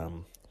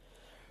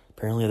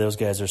 Apparently those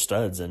guys are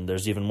studs, and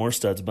there's even more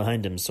studs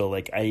behind him. So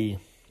like,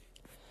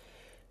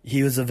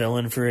 he was a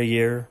villain for a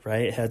year,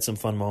 right? Had some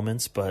fun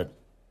moments, but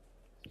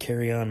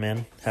carry on,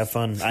 man. Have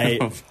fun.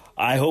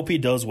 I hope he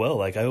does well.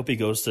 Like, I hope he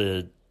goes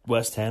to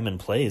West Ham and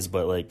plays,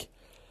 but like,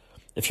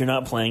 if you're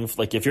not playing,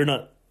 like if you're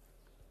not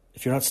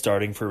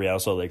starting for Real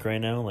Salt Lake right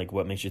now, like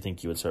what makes you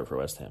think you would start for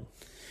West Ham?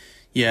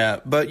 Yeah,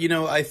 but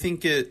I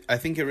think it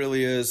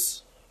really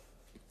is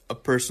a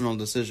personal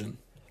decision.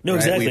 No, right?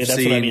 exactly. We've That's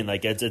seen, what I mean.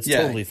 Like it's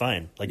totally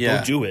fine. Like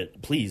go do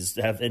it, please.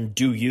 And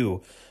do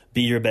you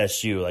be your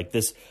best you? Like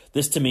this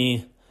to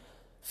me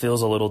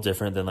feels a little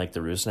different than like the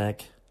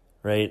Rusnak,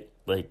 right?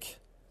 Like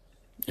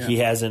he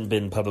hasn't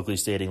been publicly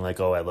stating like,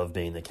 oh, I love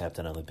being the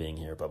captain, I love being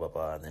here, blah blah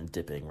blah, and then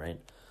dipping, right?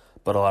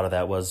 But a lot of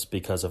that was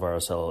because of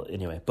RSL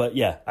anyway. But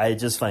yeah, I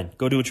just fine.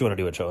 Go do what you want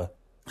to do, Ochoa.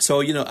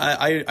 So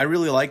I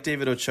really like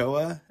David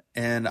Ochoa,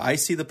 and I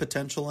see the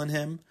potential in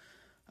him.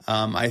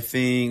 I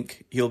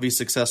think he'll be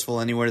successful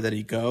anywhere that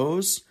he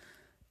goes.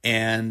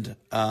 And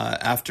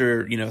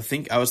after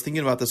I was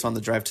thinking about this on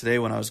the drive today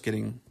when I was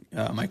getting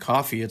my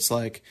coffee. It's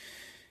like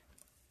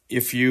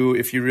if you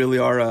really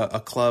are a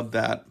club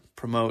that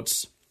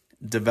promotes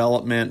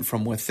development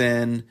from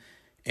within,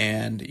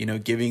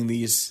 and giving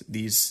these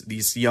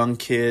young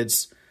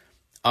kids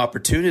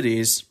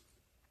opportunities,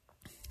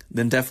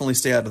 then definitely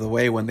stay out of the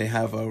way when they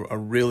have a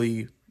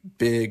really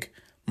big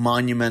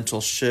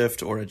monumental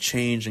shift or a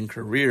change in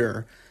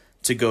career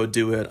to go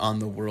do it on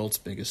the world's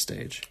biggest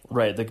stage.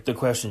 Right. The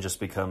question just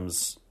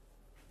becomes,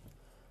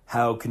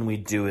 how can we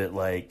do it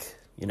like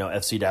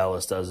FC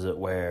Dallas does it,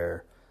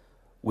 where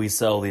we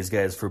sell these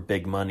guys for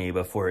big money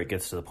before it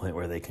gets to the point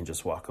where they can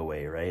just walk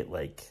away, right?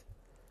 Like,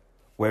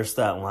 where's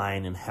that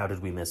line, and how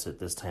did we miss it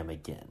this time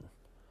again?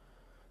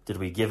 Did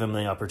we give him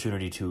the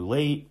opportunity too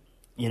late?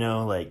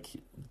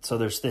 So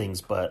there's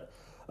things. But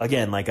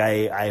again, like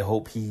I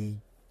hope he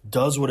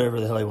does whatever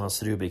the hell he wants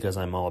to do, because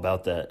I'm all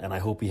about that, and I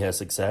hope he has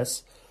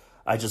success.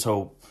 I just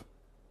hope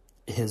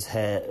his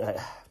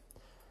head...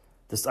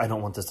 I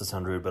don't want this to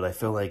sound rude, but I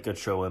feel like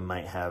Ochoa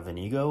might have an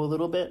ego a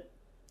little bit,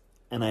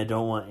 and I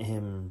don't want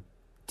him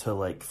to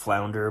like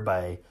flounder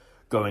by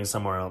going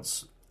somewhere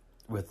else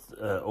with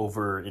an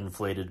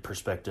overinflated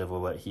perspective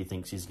of what he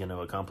thinks he's going to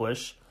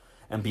accomplish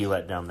and be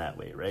let down that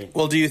way, right?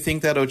 Well, do you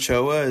think that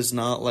Ochoa is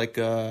not like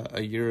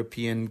a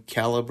European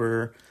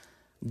caliber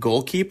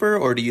goalkeeper,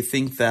 or do you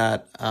think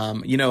that, I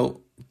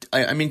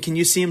mean, can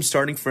you see him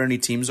starting for any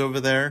teams over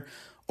there,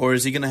 or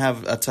is he going to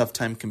have a tough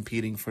time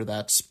competing for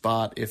that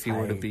spot if he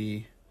were to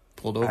be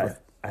pulled over?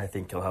 I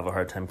think he'll have a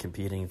hard time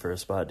competing for a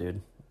spot,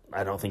 dude.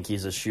 I don't think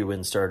he's a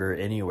shoe-in starter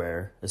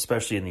anywhere,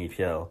 especially in the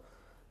EPL.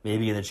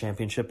 Maybe in the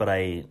championship, but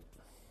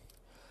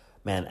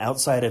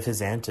outside of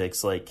his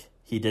antics, like,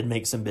 he did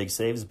make some big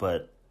saves,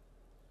 but,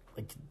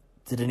 like,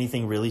 did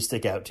anything really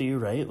stick out to you,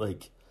 right?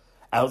 Like,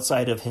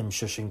 outside of him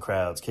shushing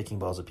crowds, kicking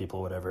balls at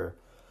people, whatever,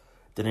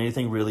 did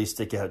anything really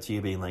stick out to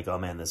you being like, oh,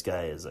 man, this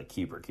guy is a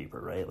keeper,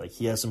 right? Like,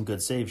 he has some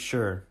good saves,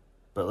 sure,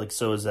 but, like,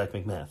 so is Zach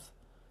McMeth,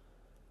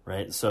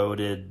 right? So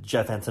did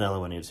Jeff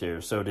Antonello when he was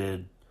here. So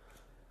did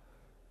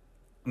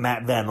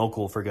Matt Van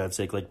Okel, for God's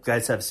sake. Like,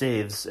 guys have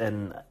saves,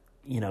 and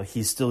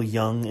he's still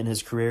young in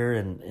his career,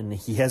 and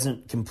he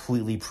hasn't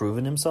completely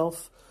proven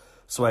himself.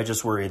 So I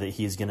just worry that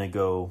he's going to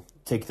go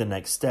take the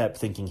next step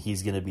thinking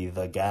he's going to be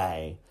the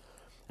guy,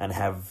 and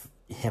have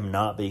him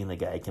not being the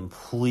guy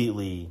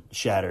completely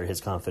shatter his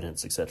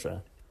confidence,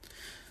 etc.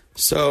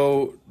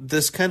 So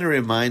this kind of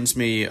reminds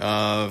me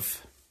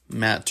of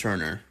Matt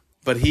Turner,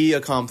 but he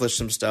accomplished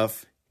some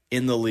stuff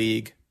in the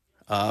league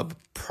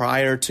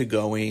prior to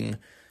going,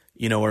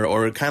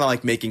 or kind of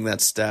like making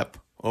that step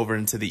over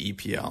into the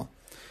EPL.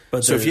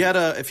 But so if you had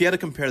to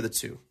compare the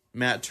two,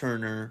 Matt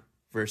Turner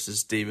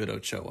versus David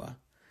Ochoa,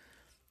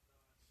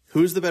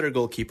 who's the better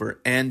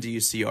goalkeeper, and do you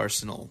see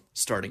Arsenal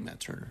starting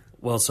Matt Turner?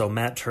 Well, so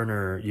Matt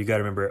Turner, you got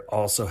to remember,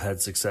 also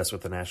had success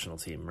with the national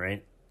team,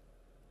 right?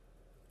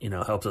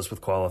 Helped us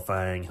with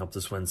qualifying, helped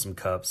us win some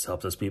cups,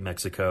 helped us beat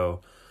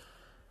Mexico.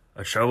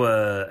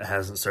 Ochoa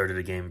hasn't started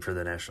a game for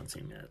the national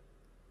team yet.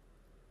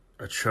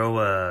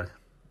 Ochoa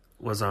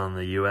was on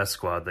the U.S.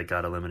 squad that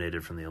got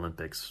eliminated from the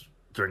Olympics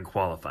during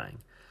qualifying.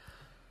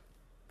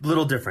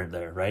 Little different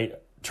there, right?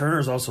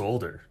 Turner's also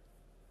older.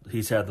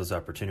 He's had those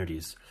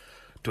opportunities.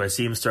 Do I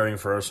see him starting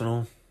for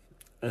Arsenal?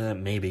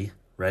 Maybe,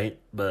 right?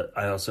 But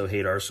I also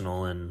hate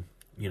Arsenal, and,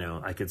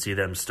 I could see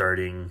them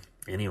starting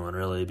anyone,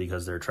 really,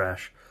 because they're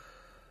trash.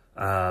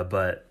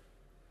 But,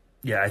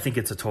 yeah, I think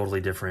it's a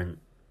totally different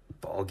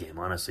ball game,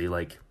 honestly.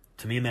 Like,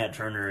 to me, Matt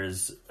Turner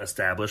is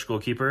established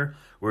goalkeeper,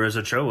 whereas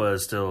Ochoa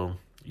is still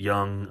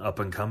young, up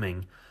and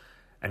coming,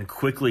 and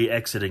quickly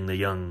exiting the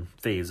young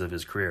phase of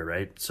his career,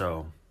 right?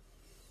 So,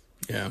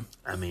 yeah.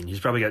 I mean, he's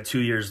probably got 2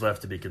 years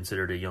left to be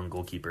considered a young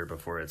goalkeeper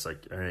before it's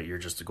like, all right, you're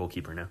just a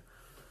goalkeeper now.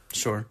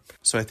 Sure.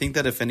 So I think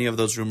that if any of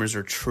those rumors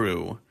are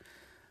true,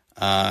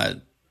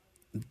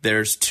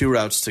 there's two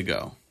routes to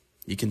go.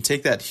 You can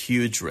take that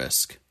huge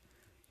risk,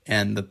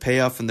 and the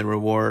payoff and the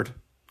reward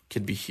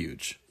could be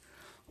huge.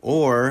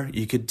 Or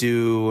you could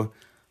do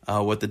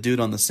what the dude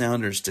on the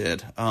Sounders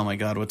did. Oh, my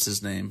God, what's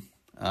his name?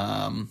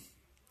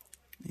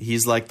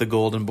 He's like the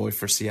golden boy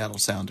for Seattle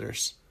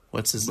Sounders.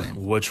 What's his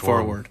name? Which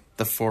forward?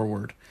 The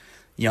forward.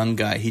 Young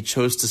guy. He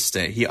chose to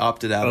stay. He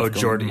opted out of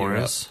going Jordan to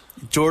Morris.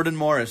 Europe. Jordan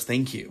Morris,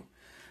 thank you.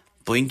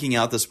 Blinking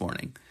out this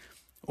morning.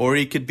 Or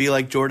he could be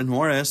like Jordan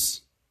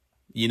Morris,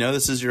 You know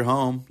this is your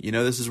home. You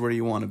know this is where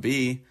you want to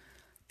be,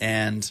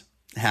 and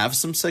have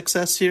some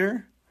success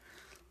here.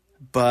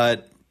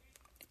 But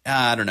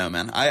I don't know,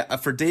 man.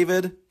 For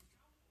David,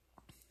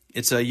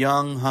 it's a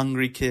young,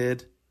 hungry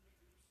kid.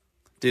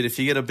 Dude, if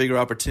you get a bigger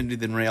opportunity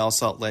than Real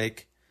Salt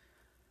Lake,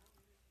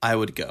 I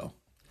would go.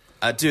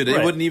 Dude, right.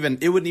 It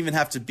wouldn't even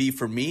have to be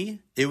for me.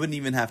 It wouldn't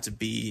even have to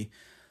be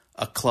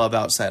a club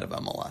outside of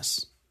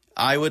MLS.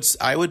 I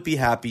would be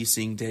happy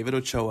seeing David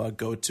Ochoa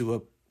go to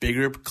a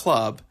bigger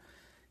club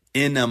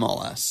in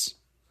MLS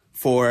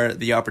for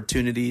the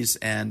opportunities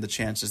and the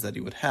chances that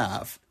he would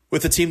have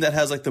with a team that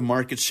has like the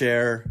market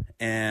share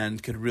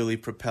and could really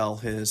propel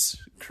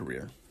his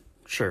career.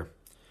 Sure.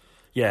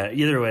 Yeah,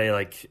 either way,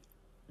 like,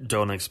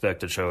 don't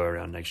expect Ochoa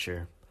around next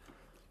year.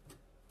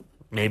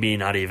 Maybe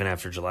not even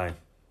after July.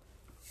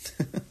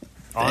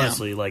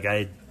 Honestly, like,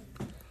 I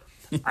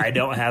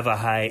don't have a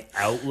high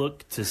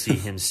outlook to see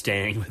him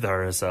staying with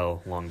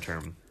RSL long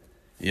term.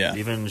 Yeah.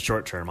 Even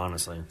short term,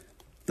 honestly.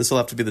 This will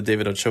have to be the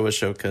David Ochoa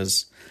show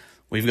because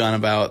we've gone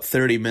about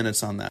 30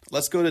 minutes on that.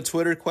 Let's go to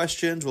Twitter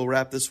questions. We'll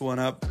wrap this one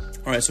up.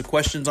 All right, so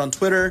questions on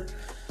Twitter.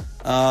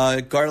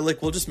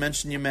 Garlic, we'll just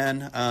mention you,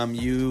 man.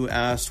 You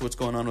asked what's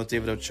going on with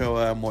David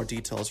Ochoa, more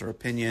details or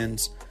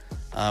opinions.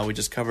 We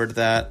just covered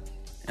that.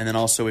 And then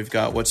also we've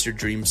got what's your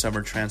dream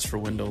summer transfer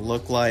window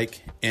look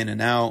like, in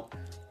and out.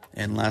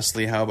 And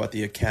lastly, how about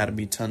the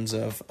academy? Tons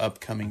of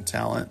upcoming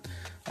talent.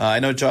 I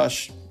know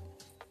Josh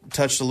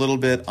touched a little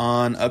bit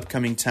on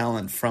upcoming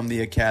talent from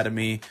the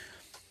academy.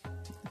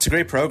 It's a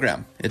great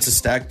program. It's a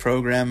stacked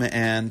program.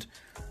 And,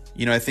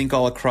 you know, I think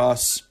all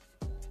across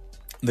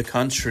the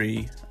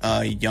country,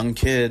 young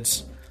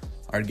kids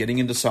are getting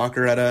into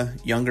soccer at a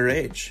younger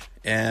age.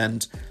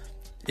 And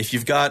if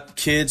you've got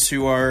kids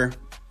who are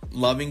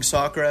loving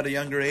soccer at a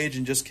younger age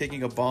and just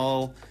kicking a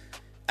ball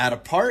at a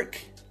park,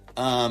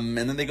 and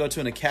then they go to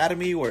an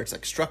academy where it's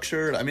like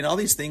structured. I mean, all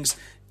these things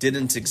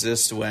didn't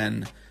exist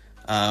when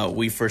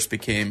we first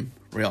became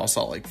Real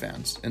Salt Lake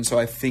fans. And so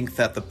I think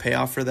that the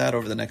payoff for that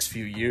over the next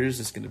few years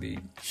is going to be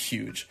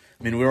huge.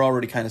 I mean, we're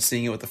already kind of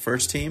seeing it with the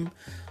first team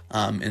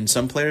and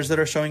some players that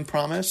are showing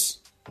promise.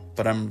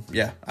 But I'm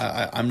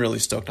really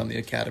stoked on the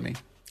academy.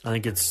 I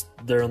think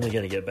they're only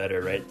going to get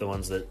better, right? The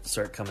ones that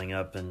start coming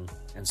up and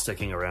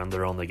sticking around,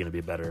 they're only going to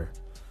be better.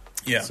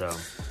 Yeah. So,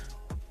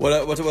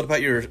 what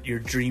about your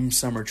dream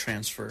summer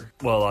transfer?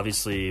 Well,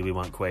 obviously we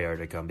want Cuellar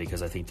to come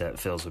because I think that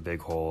fills a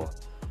big hole.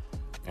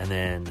 And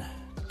then,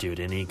 dude,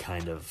 any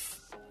kind of,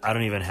 I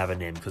don't even have a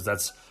name because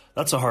that's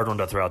a hard one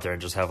to throw out there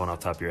and just have one off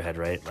the top of your head,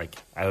 right? Like,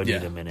 I would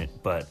need a minute,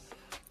 but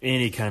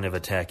any kind of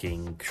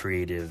attacking,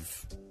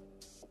 creative,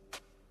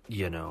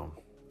 you know,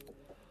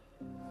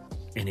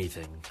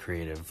 anything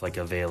creative, like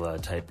a Vela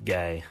type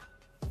guy,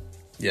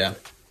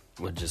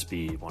 would just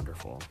be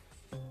wonderful.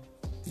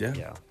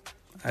 Yeah,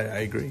 I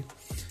agree.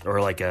 Or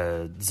like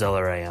a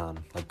Zelarayan,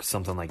 like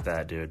something like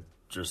that, dude.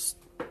 Just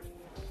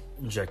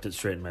inject it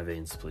straight in my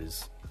veins,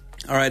 please.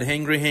 All right,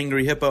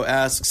 Hangry Hippo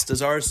asks,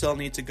 does RSL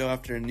need to go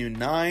after a new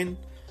 9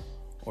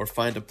 or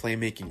find a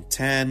playmaking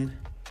 10?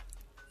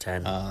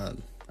 10. A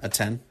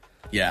 10?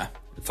 Yeah.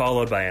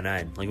 Followed by a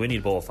 9. Like, we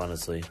need both,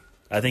 honestly.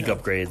 I think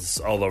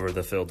upgrades all over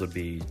the field would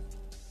be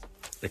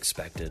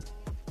expected.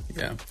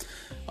 Yeah.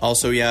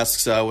 Also, he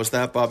asks, was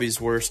that Bobby's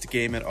worst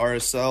game at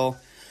RSL?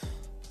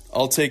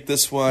 I'll take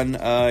this one.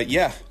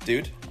 Yeah,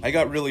 dude. I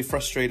got really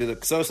frustrated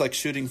because I was like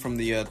shooting from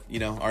the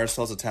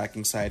RSL's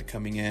attacking side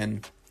coming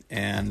in,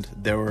 and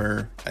there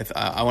were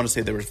I want to say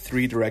there were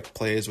 3 direct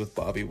plays with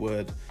Bobby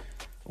Wood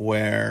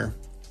where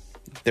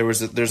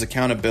there's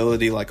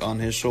accountability like on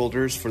his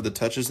shoulders for the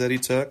touches that he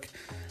took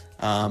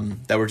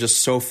that were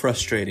just so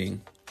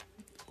frustrating.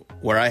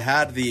 Where I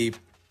had the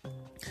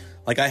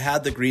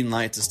green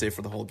light to stay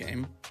for the whole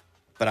game,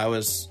 but I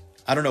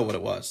don't know what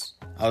it was.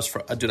 I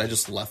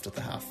just left at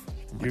the half.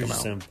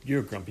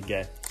 You're a grumpy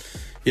guy.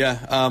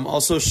 Yeah.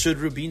 Also, should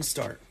Rubin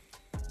start?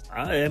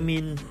 I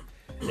mean,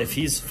 if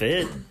he's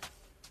fit,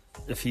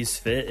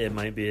 it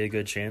might be a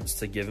good chance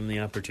to give him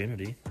the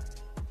opportunity.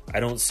 I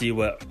don't see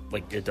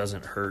it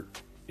doesn't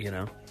hurt,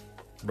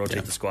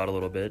 rotate the squad a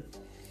little bit,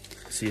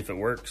 see if it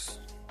works.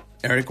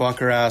 Eric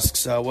Walker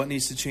asks, what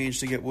needs to change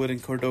to get Wood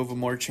and Cordova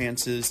more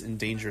chances in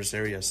dangerous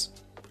areas?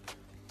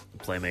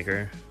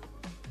 Playmaker.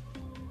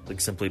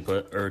 Like, simply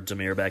put, or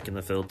Demir back in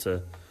the field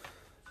to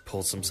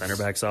pull some center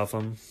backs off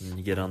him and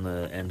you get on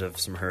the end of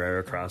some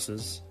Herrera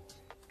crosses.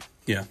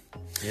 Yeah.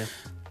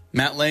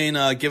 Matt Lane,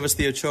 give us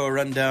the Ochoa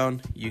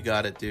rundown. You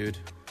got it, dude.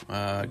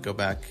 Go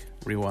back,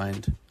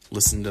 rewind,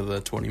 listen to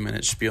the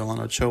 20-minute spiel on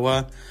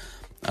Ochoa.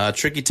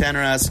 Tricky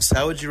Tanner asks,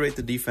 how would you rate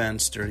the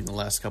defense during the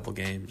last couple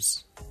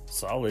games?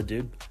 Solid,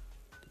 dude.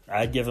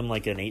 I'd give him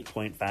like an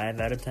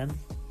 8.5 out of 10.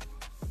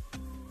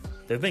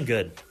 They've been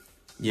good.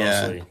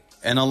 Yeah. Mostly.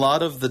 And a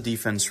lot of the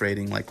defense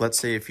rating, like let's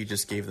say if you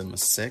just gave them a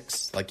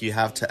 6, like you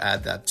have to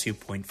add that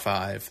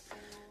 2.5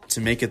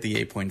 to make it the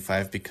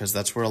 8.5 because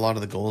that's where a lot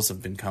of the goals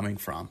have been coming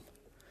from.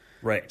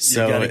 Right.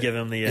 So you got to give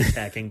him the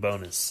attacking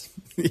bonus.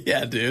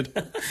 Yeah, dude.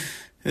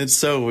 It's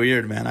so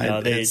weird,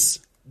 man.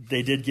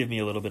 They did give me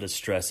a little bit of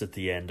stress at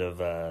the end of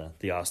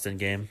the Austin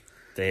game.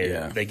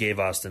 They gave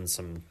Austin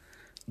some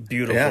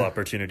beautiful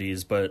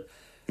opportunities, but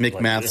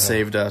McMath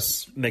saved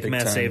us.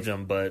 McMath saved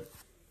him, but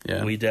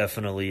we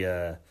definitely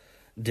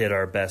did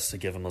our best to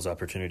give him those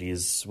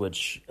opportunities,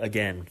 which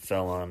again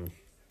fell on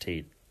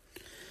Tate.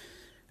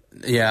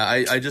 Yeah,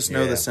 I just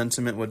know the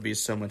sentiment would be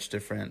so much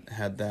different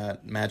had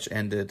that match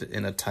ended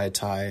in a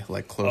tie,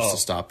 like close to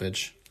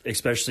stoppage.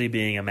 Especially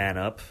being a man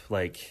up,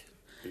 like.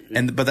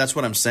 But that's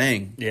what I'm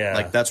saying. Yeah,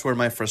 like that's where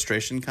my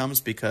frustration comes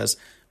because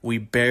we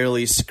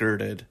barely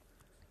skirted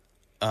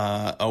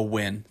a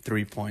win,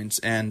 3 points,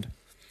 and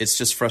it's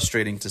just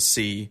frustrating to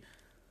see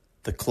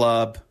the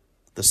club,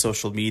 the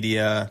social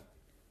media,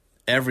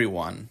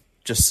 everyone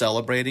just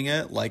celebrating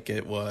it like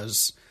it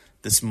was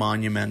this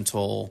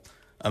monumental,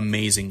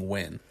 amazing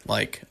win.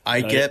 Like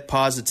I get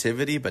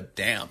positivity, but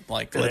damn,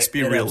 like let's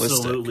be realistic. It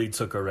absolutely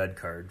took a red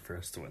card for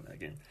us to win that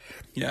game.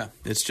 Yeah,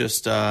 it's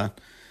just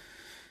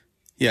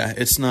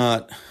it's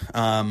not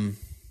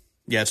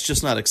it's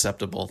just not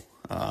acceptable.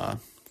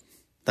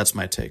 That's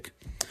my take.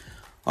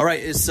 All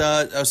right,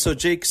 so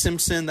Jake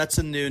Simpson, that's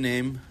a new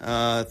name.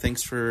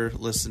 Thanks for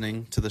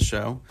listening to the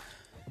show.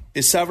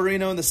 Is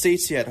Savarino in the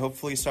States yet?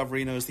 Hopefully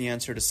Savarino is the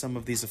answer to some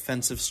of these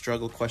offensive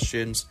struggle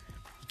questions.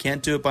 He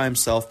can't do it by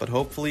himself, but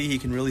hopefully he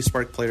can really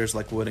spark players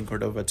like Wood and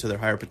Cordova to their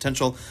higher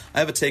potential. I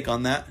have a take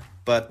on that,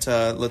 but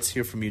let's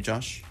hear from you,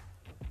 Josh.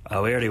 We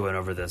already went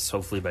over this,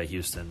 hopefully by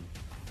Houston.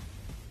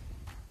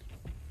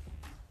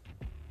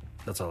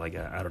 That's all I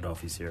got. I don't know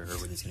if he's here or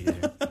when he's going to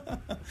get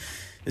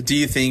here. Do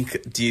you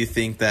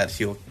think that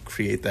he'll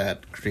create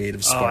that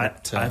creative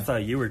spark? I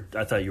thought you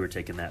were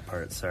taking that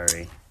part.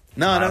 Sorry.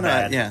 No.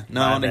 Yeah,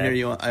 no. I want to hear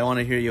you. I want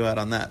to hear you out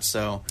on that.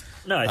 So,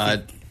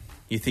 no,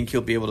 you think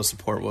he'll be able to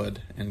support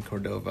Wood and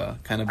Cordova,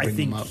 kind of bring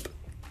them up?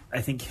 I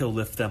think he'll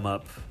lift them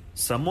up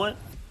somewhat.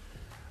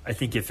 I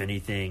think if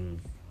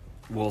anything,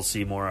 we'll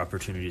see more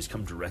opportunities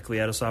come directly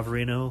out of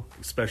Savarino,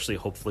 especially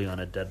hopefully on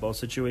a dead ball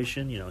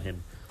situation.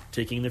 Him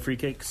taking the free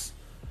kicks.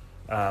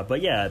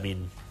 But yeah, I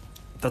mean,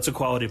 that's a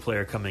quality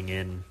player coming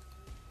in.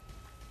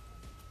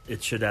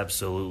 It should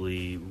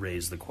absolutely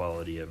raise the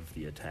quality of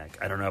the attack.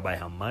 I don't know by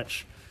how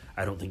much.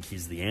 I don't think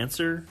he's the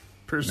answer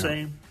per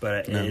se,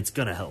 but it's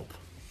going to help.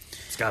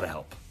 It's got to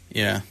help.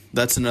 Yeah,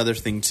 that's another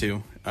thing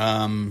too.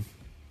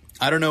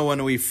 I don't know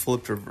when we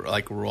flipped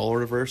role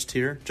reversed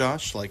here,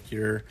 Josh. Like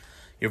you're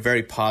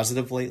very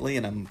positive lately,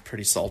 and I'm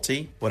pretty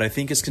salty. What I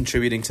think is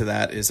contributing to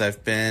that is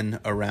I've been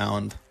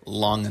around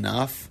long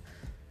enough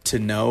to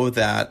know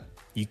that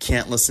you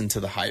can't listen to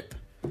the hype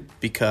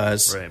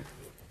because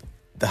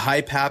the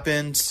hype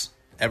happens,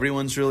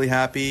 everyone's really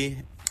happy,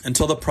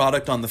 until the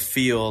product on the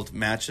field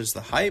matches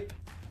the hype,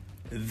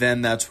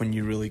 then that's when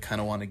you really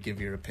kind of want to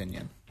give your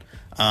opinion.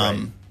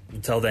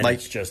 Until then,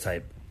 it's just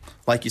hype.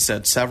 Like you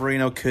said,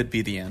 Savarino could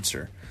be the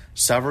answer.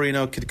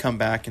 Savarino could come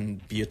back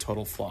and be a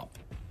total flop.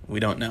 We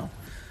don't know.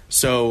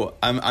 So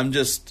I'm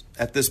just,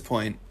 at this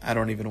point, I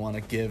don't even want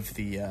to give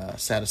the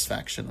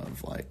satisfaction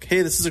of like,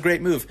 hey, this is a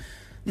great move.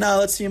 No,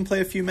 let's see him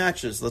play a few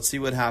matches. Let's see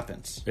what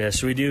happens. Yeah,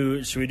 should we do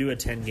a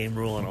 10-game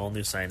rule on all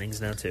new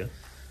signings now too?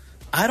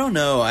 I don't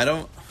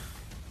know.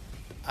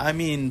 I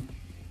mean,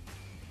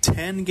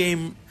 10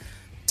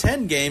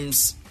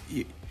 games.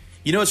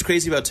 You know what's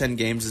crazy about 10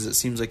 games is it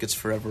seems like it's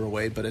forever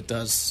away, but it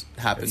does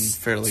happen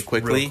fairly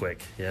quickly. Real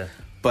quick, yeah.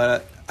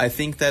 But I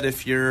think that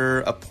if you're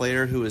a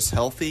player who is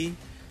healthy,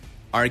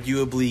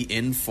 arguably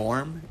in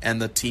form,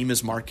 and the team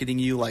is marketing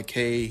you like,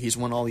 hey, he's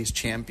won all these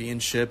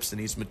championships and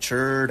he's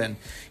matured and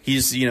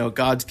he's,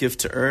 God's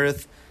gift to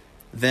earth,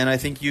 then I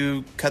think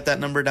you cut that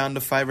number down to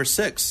 5 or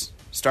 6.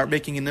 Start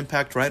making an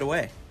impact right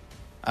away.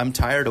 I'm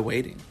tired of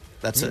waiting.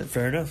 That's it.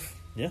 Fair enough.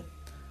 Yeah.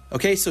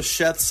 Okay, so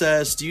Sheth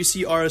says, do you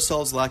see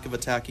RSL's lack of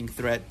attacking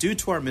threat due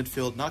to our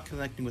midfield not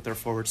connecting with our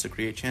forwards to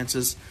create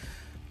chances?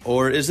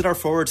 Or is it our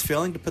forwards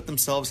failing to put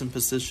themselves in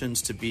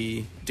positions to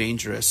be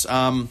dangerous?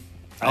 I'll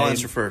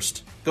answer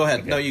first. Go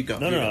ahead. Okay. No, you go.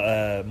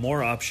 No.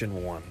 More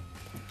option 1.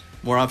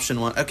 More option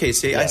 1. Okay,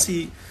 see, yeah.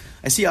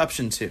 I see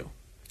option 2.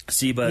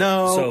 See, but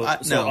no.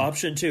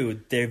 Option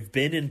 2, they've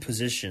been in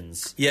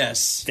positions.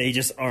 Yes. They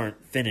just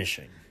aren't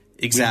finishing.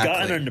 Exactly. We've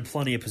gotten into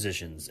plenty of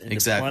positions.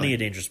 Plenty of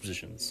dangerous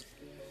positions.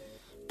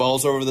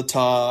 Balls over the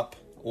top,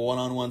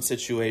 one-on-one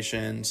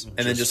situations,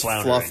 and then just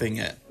fluffing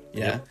it.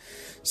 Yeah. Yep.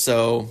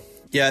 So,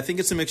 yeah, I think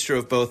it's a mixture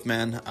of both,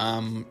 man.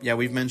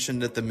 We've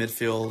mentioned at the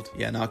midfield,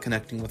 not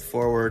connecting with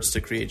forwards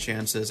to create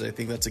chances. I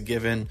think that's a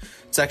given.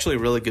 It's actually a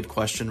really good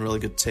question, really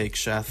good take,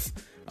 Chef.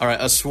 All right,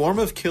 a swarm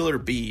of killer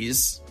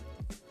bees,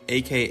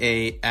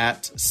 a.k.a.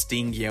 at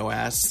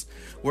StingYoAss.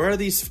 Where are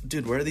these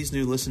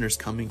new listeners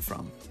coming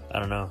from? I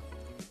don't know.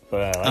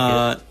 But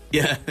I like it.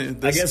 Yeah.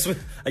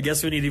 I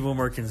guess we need even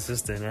more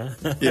consistent,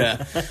 huh?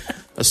 Yeah.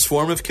 A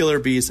swarm of killer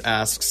bees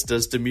asks,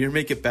 does Demir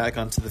make it back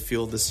onto the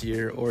field this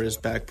year, or is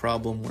back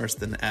problem worse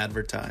than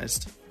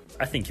advertised?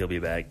 I think he'll be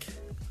back.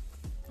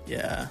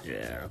 Yeah.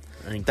 Yeah.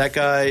 I think that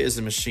guy is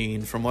a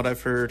machine. From what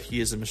I've heard, he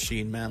is a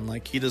machine, man.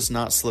 Like, he does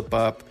not slip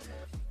up.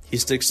 He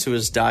sticks to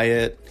his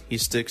diet. He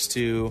sticks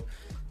to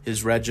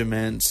his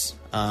regiments.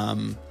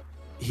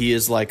 He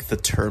is like the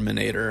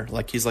Terminator.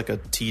 Like, he's like a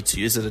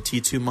T2. Is it a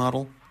T2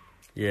 model?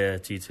 Yeah,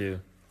 T2.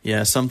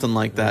 Yeah, something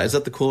like that. Is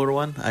that the cooler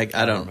one? I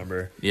don't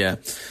remember. Yeah.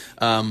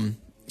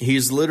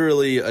 He's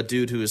literally a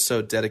dude who is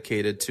so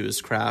dedicated to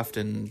his craft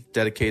and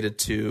dedicated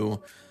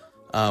to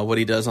what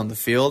he does on the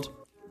field.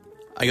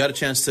 I got a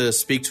chance to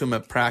speak to him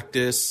at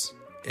practice,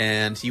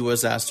 and he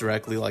was asked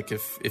directly like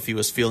if he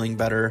was feeling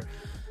better,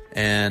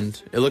 and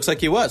it looks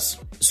like he was.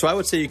 So I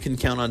would say you can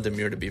count on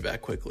Demir to be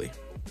back quickly.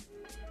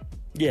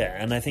 Yeah,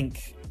 and I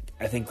think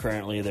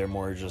currently they're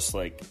more just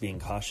like being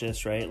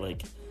cautious, right?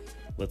 Like,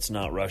 let's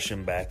not rush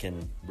him back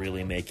and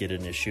really make it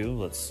an issue.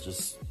 Let's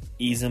just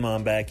ease him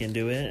on back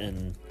into it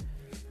and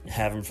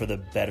have him for the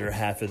better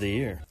half of the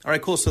year. All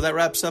right, cool. So that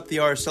wraps up the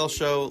RSL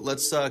show.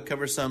 Let's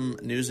cover some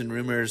news and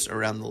rumors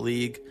around the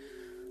league.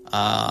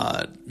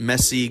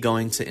 Messi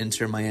going to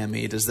Inter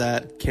Miami. Does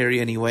that carry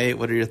any weight?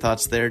 What are your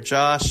thoughts there,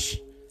 Josh?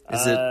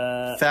 Is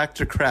it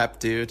fact or crap,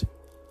 dude?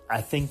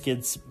 I think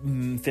it's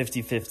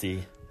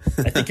 50-50.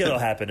 I think it'll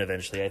happen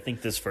eventually. I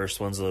think this first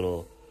one's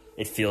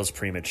it feels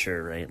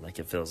premature, right? Like,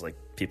 it feels like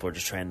people are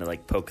just trying to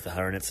like poke the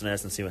hornet's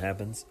nest and see what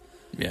happens.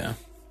 Yeah.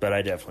 But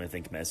I definitely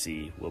think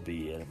Messi will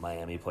be a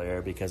Miami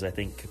player because I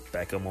think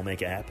Beckham will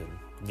make it happen.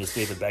 It's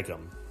David Beckham.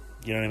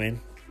 You know what I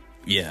mean?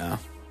 Yeah.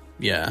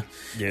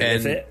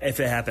 And if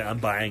it happened, I'm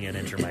buying an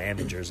Inter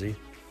Miami jersey.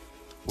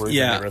 Words I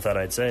never thought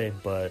I'd say,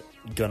 but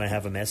gonna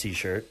have a Messi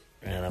shirt,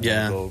 and I'm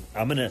gonna go.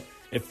 I'm gonna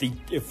if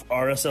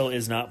RSL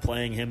is not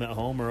playing him at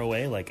home or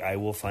away, like, I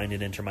will find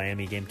an Inter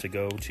Miami game to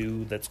go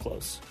to that's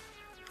close.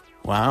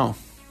 Wow,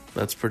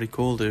 that's pretty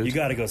cool, dude. You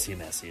got to go see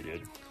Messi,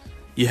 dude.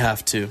 You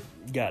have to.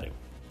 You got to.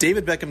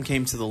 David Beckham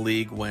came to the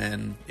league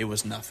when it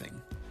was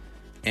nothing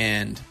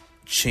and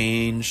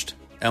changed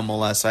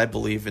MLS, I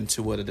believe,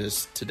 into what it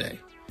is today.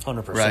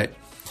 100%. Right?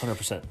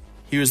 100%.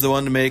 He was the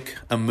one to make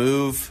a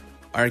move,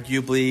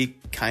 arguably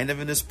kind of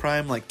in his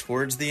prime, like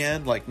towards the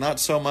end. Like, not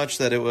so much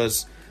that it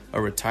was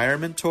a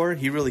retirement tour.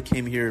 He really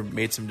came here,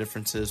 made some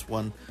differences,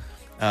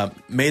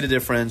 made a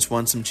difference,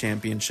 won some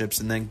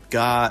championships, and then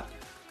got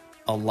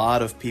a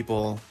lot of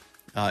people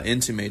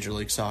into Major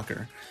League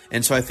Soccer.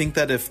 And so I think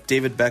that if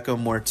David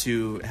Beckham were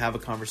to have a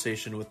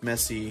conversation with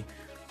Messi,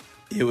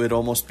 it would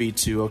almost be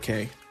to,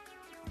 okay,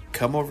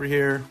 come over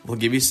here, we'll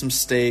give you some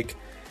stake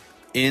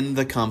in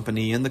the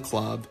company, in the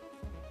club,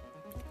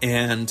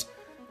 and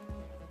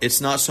it's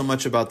not so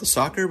much about the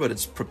soccer, but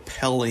it's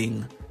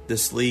propelling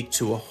this league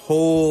to a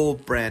whole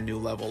brand new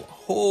level, a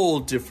whole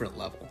different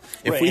level.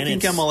 If we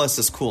think MLS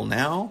is cool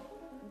now,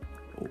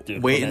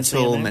 wait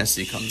until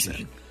Messi comes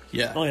in.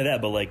 Yeah. Not only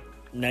that, but like,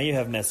 now you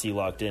have Messi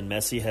locked in.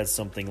 Messi has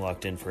something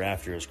locked in for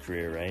after his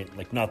career, right?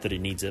 Like, not that he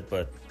needs it,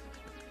 but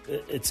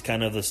it's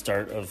kind of the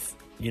start of,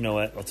 you know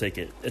what, I'll take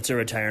it. It's a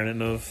retirement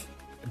move.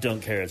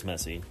 Don't care, it's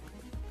Messi,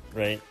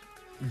 right?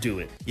 Do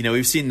it. You know,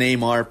 we've seen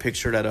Neymar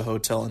pictured at a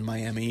hotel in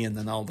Miami, and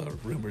then all the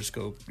rumors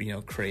go,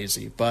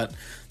 crazy. But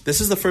this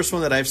is the first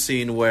one that I've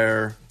seen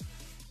where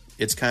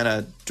it's kind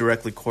of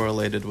directly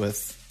correlated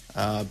with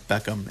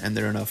Beckham, and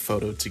they're in a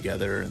photo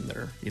together, and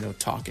they're,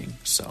 talking.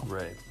 So,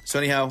 right. So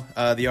anyhow,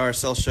 the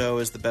RSL show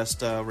is the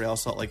best Real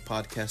Salt Lake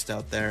podcast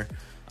out there.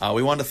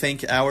 We want to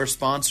thank our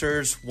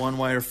sponsors, One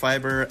Wire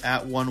Fiber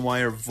at One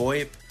Wire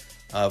VoIP,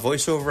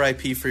 voice over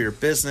IP for your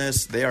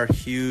business. They are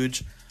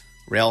huge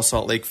Real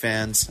Salt Lake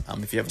fans.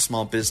 If you have a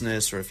small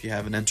business or if you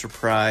have an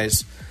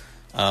enterprise,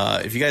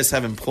 if you guys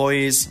have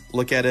employees,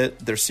 look at it.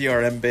 They're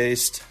CRM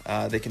based.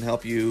 They can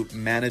help you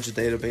manage a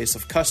database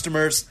of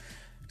customers,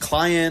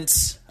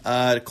 clients,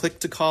 click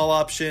to call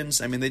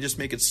options. I mean, they just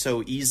make it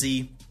so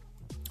easy.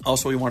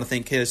 Also, we want to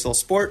thank KSL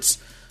Sports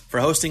for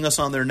hosting us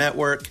on their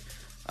network.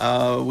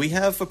 We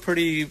have a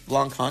pretty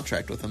long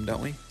contract with them,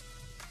 don't we?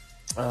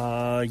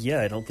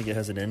 Yeah, I don't think it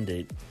has an end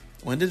date.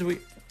 When did we?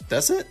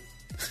 Does it?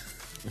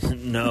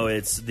 No,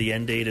 it's the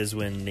end date is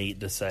when Nate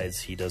decides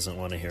he doesn't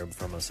want to hear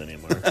from us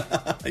anymore.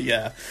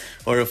 Yeah,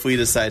 or if we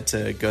decide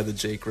to go the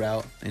Jake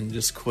route and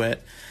just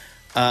quit.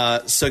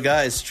 So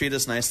guys, treat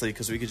us nicely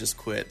because we could just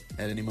quit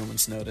at any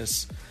moment's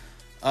notice.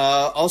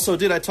 Also,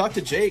 dude, I talked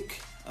to Jake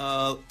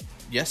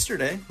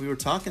yesterday. We were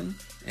talking,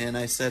 and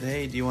I said,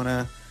 hey, do you want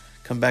to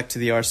come back to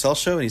the RSL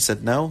show? And he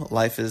said, no,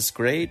 life is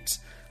great.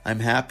 I'm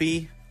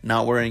happy,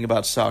 not worrying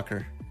about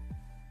soccer.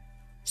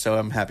 So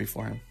I'm happy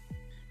for him.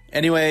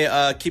 Anyway,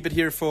 keep it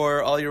here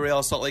for all your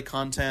Real Salt Lake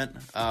content.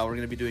 We're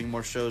going to be doing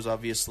more shows,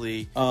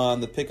 obviously.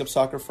 On the pickup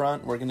soccer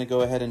front, we're going to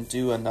go ahead and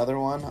do another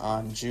one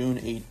on June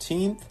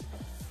 18th.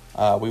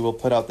 We will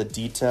put out the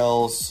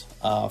details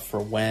for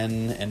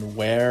when and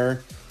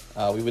where.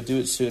 We would do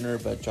it sooner,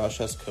 but Josh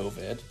has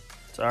COVID.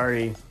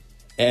 Sorry.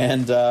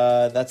 And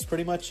that's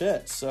pretty much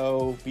it.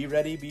 So be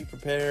ready, be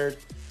prepared.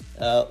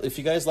 If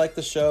you guys like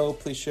the show,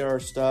 please share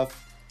our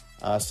stuff.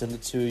 Send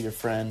it to your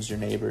friends, your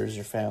neighbors,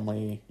 your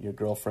family, your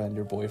girlfriend,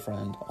 your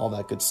boyfriend, all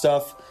that good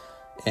stuff.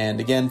 And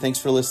again, thanks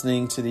for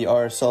listening to the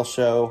RSL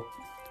show.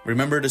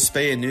 Remember to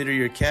spay and neuter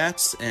your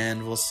cats,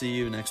 and we'll see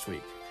you next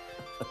week.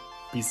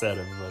 Peace out,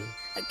 everybody.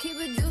 I keep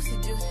it juicy,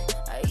 juicy.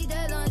 I eat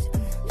that lunch.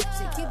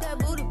 She keep that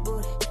booty,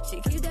 booty. She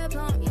keep that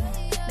plump,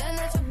 yeah. That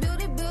natural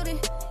beauty, beauty.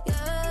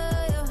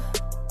 Yeah, yeah.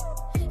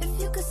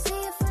 If you could see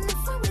it from the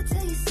front, wait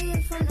till you see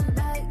it from the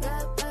back,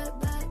 back,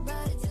 back, back,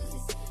 back.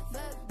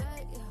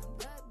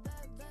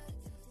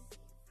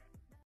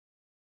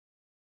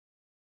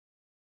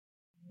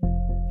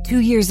 2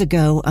 years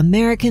ago,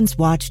 Americans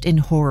watched in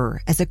horror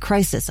as a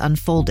crisis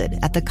unfolded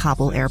at the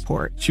Kabul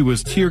airport. She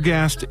was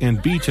tear-gassed and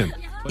beaten.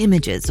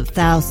 Images of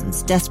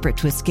thousands desperate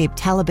to escape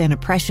Taliban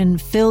oppression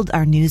filled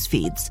our news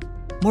feeds.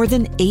 More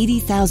than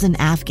 80,000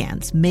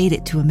 Afghans made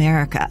it to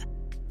America.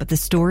 But the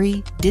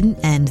story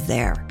didn't end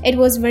there. It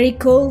was very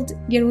cold.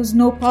 There was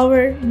no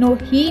power, no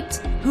heat.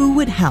 Who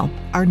would help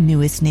our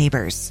newest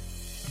neighbors?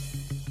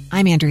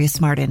 I'm Andrea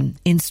Smartin.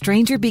 In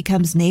Stranger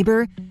Becomes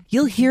Neighbor,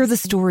 you'll hear the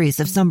stories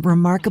of some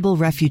remarkable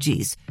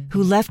refugees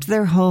who left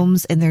their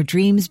homes and their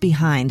dreams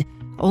behind,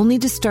 only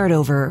to start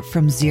over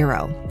from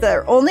zero.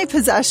 Their only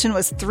possession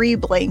was 3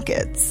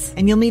 blankets.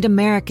 And you'll meet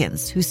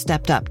Americans who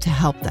stepped up to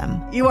help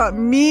them. You want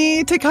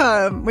me to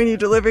come when you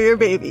deliver your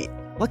baby.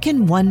 What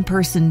can one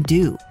person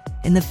do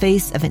in the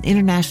face of an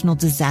international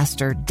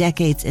disaster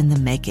decades in the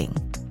making?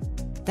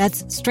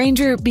 That's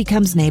Stranger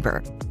Becomes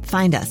Neighbor.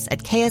 Find us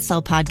at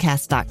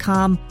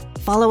kslpodcast.com.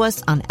 Follow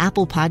us on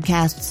Apple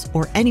Podcasts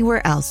or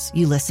anywhere else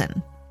you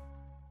listen.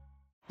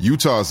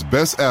 Utah's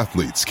best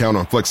athletes count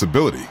on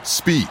flexibility,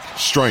 speed,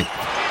 strength.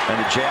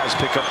 And the Jazz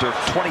pick up their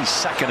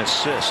 22nd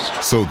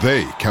assist. So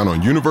they count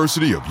on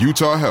University of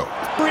Utah Health.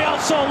 Real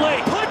Salt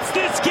Lake puts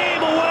this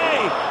game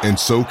away. And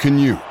so can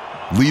you.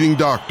 Leading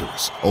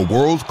doctors, a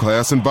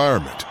world-class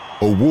environment,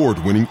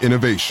 award-winning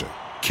innovation,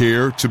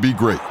 care to be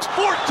great.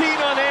 14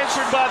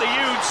 unanswered by the Utes.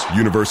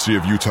 University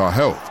of Utah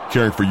Health,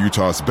 caring for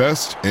Utah's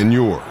best and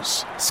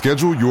yours.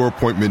 Schedule your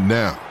appointment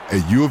now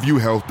at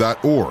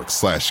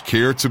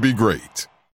uofuhealth.org/care to be great.